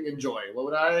I enjoy? What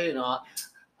would I,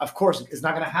 Of course, it's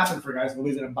not going to happen for guys.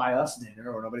 Nobody's going to buy us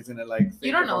dinner, or nobody's going to like.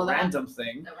 Think don't of know a that. random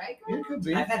thing. The right Yeah, girl? it could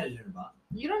be. I've had a dinner bot.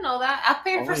 You don't know that. I've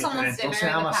paid Oh, for wait, someone's don't dinner say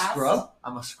in I'm the a past. scrub.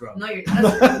 I'm a scrub. No, you're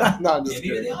no, I'm just Maybe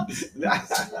you're the kidding. opposite.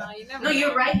 No, you never no, you're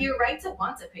know. right. You're right to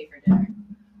want to pay for dinner.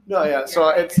 No, yeah.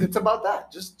 So Yeah. it's about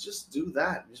that. Just do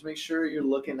that. Just make sure you're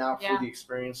looking out Yeah. for the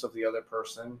experience of the other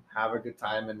person. Have a good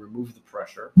time and remove the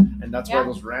pressure. And that's why Yeah.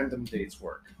 those random dates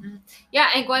work. Yeah,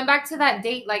 and going back to that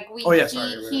date, like Oh, yeah,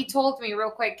 sorry, he told me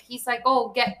real quick. He's like,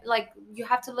 "Oh, you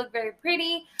have to look very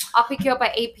pretty. I'll pick you up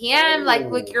at 8 p.m. Like,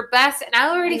 look your best." And I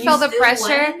already And you felt the still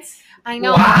pressure. went? I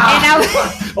know. Wow. And I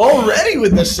was, Already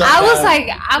with the shut I was down. like,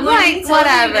 I'm When he like, tells you you're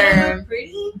gonna whatever. look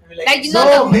pretty. Like, you no,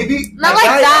 know, maybe not like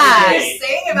that. Just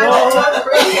saying if No. I look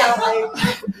pretty, I'm like,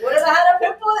 what if I had a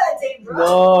pimple that day, bro?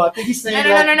 No, I think he's saying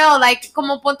No. Like,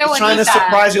 como ponte he's trying to bonita.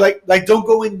 surprise you. Like don't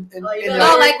go in. Oh, you in gotta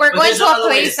No, like we're But going there's to a another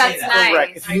way to place say that's that. nice.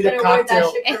 correct. If you need a better word that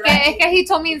cocktail, shit Es que he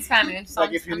told me in Spanish. So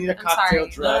like if you need a I'm cocktail sorry.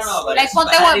 dress, No, but Like it's- ponte,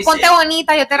 but how do you ponte say it?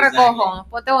 bonita, yo te Exactly. recojo.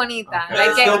 Ponte bonita. Okay. Like But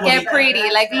it's still get bonita. pretty.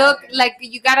 Like look, like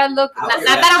you gotta look. I Not, was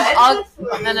not that I'm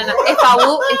ugly. No. No.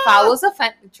 If I was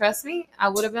offended, trust me, I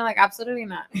would have been like absolutely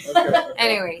not. okay.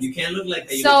 Anyways, You can't look like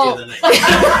how you So- looked the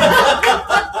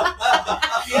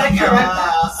other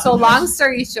night. so long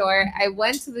story short, I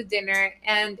went to the dinner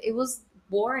and it was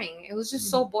boring. It was just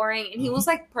so boring, and he was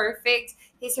like perfect.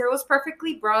 His hair was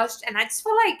perfectly brushed, and I just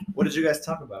felt What did you guys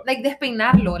talk about? like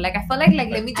despeinarlo. Like I felt like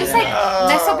let me just like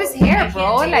mess up his hair,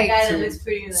 bro. Like guy that looks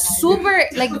prettier than I do. super,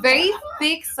 like very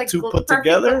fixed, like Too gl- put perfect,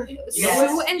 together? Yes.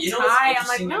 suit and You know what's tie. I'm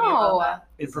like, interesting to me about no, that?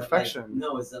 Is that, Imperfection. Like,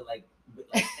 no, is that like,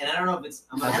 and I don't know if it's.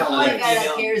 I'm I not don't talking like a like guy that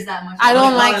female. cares that much. I I'm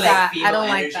don't not like calling it, that. female I don't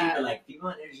like energy, that. But like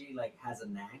female energy, like has a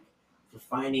knack for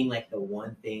finding like the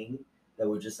one thing that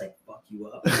would just like fuck you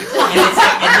up. And it's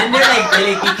like, and then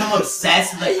they become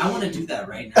obsessed. Like I want to do that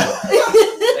right now.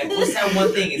 Like what's that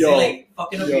one thing? Is Yo. it like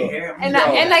fucking up Yo. your hair? and Yo.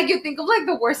 and like you think of like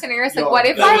the worst scenarios. Like Yo. what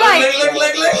if Look, I look,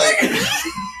 like look.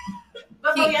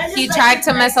 But He- Fabian just he likes tried his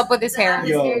to mess hair up with his to have hair. his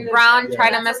Yo. look Brown good. tried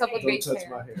to That's mess up with okay. Don't beige touch hair.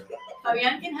 my hair.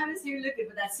 Fabian can have his hair look good,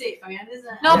 but that's it. Fabian doesn't.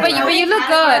 No, Yeah, but like- you look good.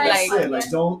 categorize Like That's it. Like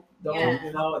don't Yeah.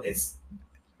 you know it's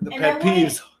the And I pet wouldn't-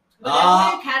 peeves. But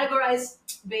I wouldn't categorize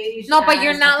beige. no, but as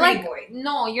you're a not pretty like boy.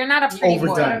 no, you're not a pretty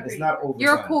Overdone. boy. It's not overdone.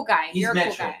 You're a cool guy. He's You're a cool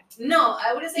metro. guy. No,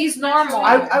 I wouldn't say He's he's normal.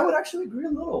 natural. I would actually agree a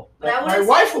little. But I Like, my wouldn't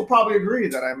wife say- will probably agree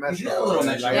that I You metro. feel a little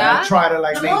metro. Like, Yeah? I try to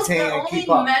like the maintain and only keep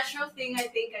up. metro thing I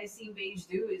think I seen beige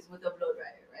do is with the blow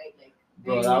dryer, right? Like,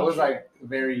 Bro, very that was short. like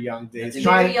very young days. Very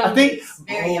Trying, young I think days,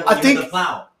 very young I days. think- the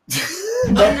plow.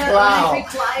 the When it clown.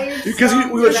 required Because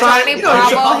some we were trying, Johnny you know, Bravo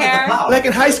you're- hair. like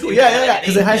in high school, yeah.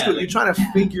 Because in high school, you're trying to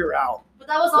Yeah. figure out But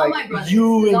that was all my like brothers.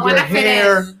 you and So your wanna fit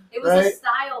hair. in. It was a right?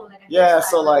 style. Like a Yeah, hairstyle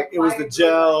so that like it was the required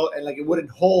gel and like it wouldn't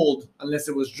hold unless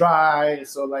it was dry.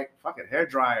 So like fucking hair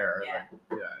dryer. Yeah.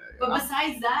 Like, But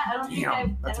besides that, I don't think Damn,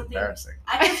 I that's don't think embarrassing.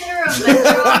 I consider a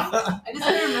metro. I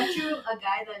consider a metro a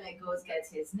guy that like goes gets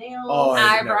his nails. Oh,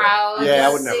 I would never. Eyebrows. Yeah, I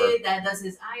would does never. it, that does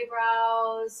his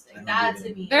eyebrows. Like I don't that do to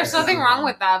that. me. There's nothing wrong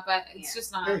with that, but it's Yeah.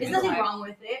 just not. There's There's nothing wrong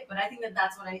with it, but I think that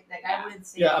that's what I like. I wouldn't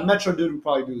say. Yeah, a metro dude would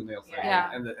probably do the nail thing. Yeah.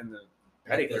 And the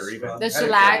Like pedicure the even. scrub. The Pedicure.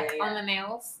 shellac Yeah. on the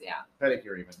nails. Yeah.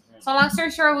 Pedicure even. So long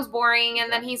story short, it was boring.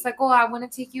 And then he's like, "Oh, I want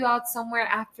to take you out somewhere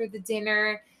after the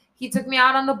dinner." He took me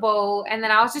out on the boat, and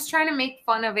then I was just trying to make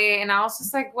fun of it, and I was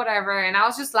just like, whatever, and I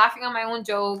was just laughing on my own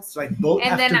jokes. It's like both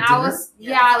And after then dinner? I was,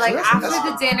 Yeah. yeah, like So that's- after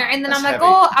that's- the dinner, and then that's I'm like, heavy.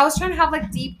 oh, I was trying to have like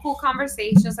deep, cool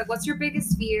conversations, like, what's your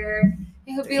biggest fear?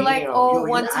 And he'll be like, Damn, oh, yo, you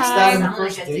one asked that time. in the Sound like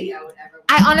first a date? date I would ever want.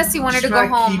 I honestly wanted to Just go try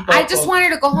to home. keep I up just of- wanted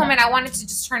to go home, Yeah. and I wanted to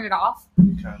just turn it off.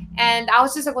 Okay. And I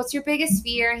was just like, what's your biggest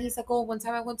fear? And he's like, oh, one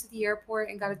time I went to the airport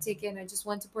and got a ticket, and I just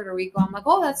went to Puerto Rico. I'm like,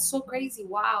 oh, that's so crazy.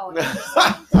 Wow.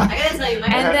 I gotta tell you, my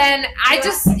And then I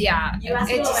just, yeah, you asked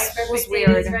it me what my just perfect was date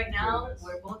weird. is right now.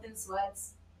 We're both in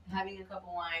sweats, having a cup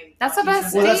of wine. That's the watching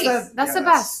best some Well, date. that's That's yeah, the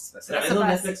best. That's That's it. the Tremendo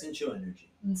best. Netflix and chill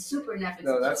energy. super Netflix.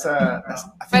 No, and that's chill. I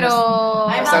think Pero,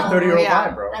 that's that 30-year-old yeah.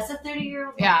 vibe, bro. That's a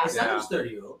 30-year-old. Yeah. It's not just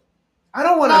 30-year-old. I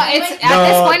don't want No, to. it's at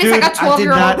this point, it's like a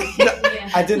 12-year-old. Yeah.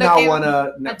 I did Look, not in- want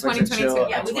to at Netflix and 2022. chill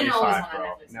Yeah, at we didn't always 25, want bro.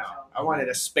 Netflix and No, chill. I wanted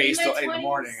a space In my till 8 in the 20s,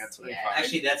 morning at yeah. 25.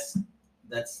 Actually,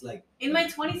 that's like In my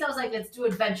 20s, I was like, let's do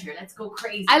adventure. Let's go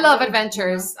crazy. I love What are we-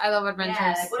 adventures. I love Yeah,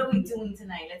 adventures. like, what are we doing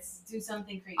tonight? Let's do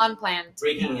something crazy. Unplanned.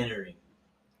 breaking and entering.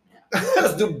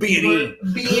 Let's do B&E.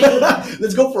 B&E.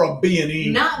 Let's go for a B&E.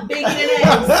 Not big in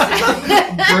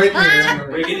eggs. Breaking and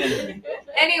Breaking and entering.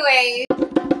 Anyway,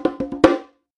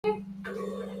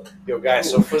 Yo, guys,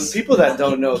 so for the people that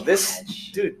don't know, this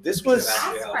was.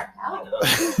 Ask for help.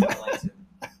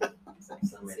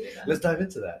 Let's dive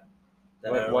into that.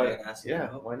 Why? Yeah,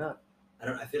 why not?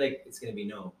 I feel like it's gonna be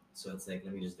no. So it's like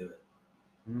let me just do it.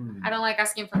 I don't like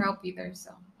asking for help either.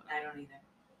 So, I don't either.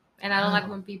 and I don't like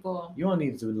when people. You all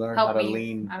need to learn Help how to me.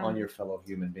 lean I don't- on your fellow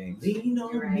human beings. Lean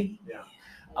on You're right.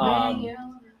 me.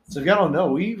 So if y'all don't know,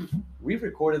 we've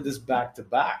recorded this back to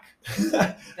back.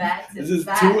 Back to This is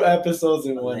back. 2 episodes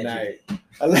in one Allegedly.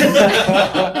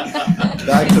 night.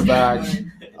 Back to back.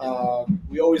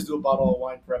 We always do a bottle of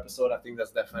wine per episode. I think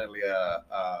that's definitely a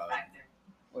Factor.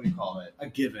 what do you call it? A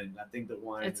given. I think that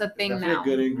wine It's a is thing definitely now. a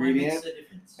good Wine ingredient. makes a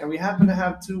difference. And we happen to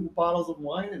have 2 bottles of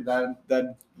wine, and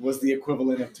that was the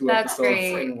equivalent of 2 That's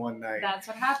episodes great. in one night. That's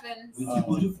what happens.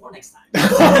 We'll do 4 next time.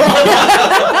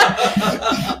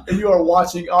 And you are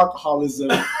watching alcoholism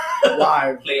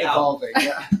live Play out. evolving.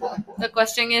 Yeah. The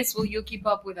question is, will you keep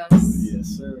up with us? Yes,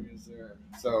 sir. Yes, sir.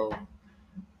 So,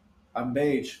 I'm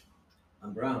Beige.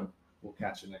 I'm Brown. We'll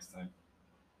catch you next time.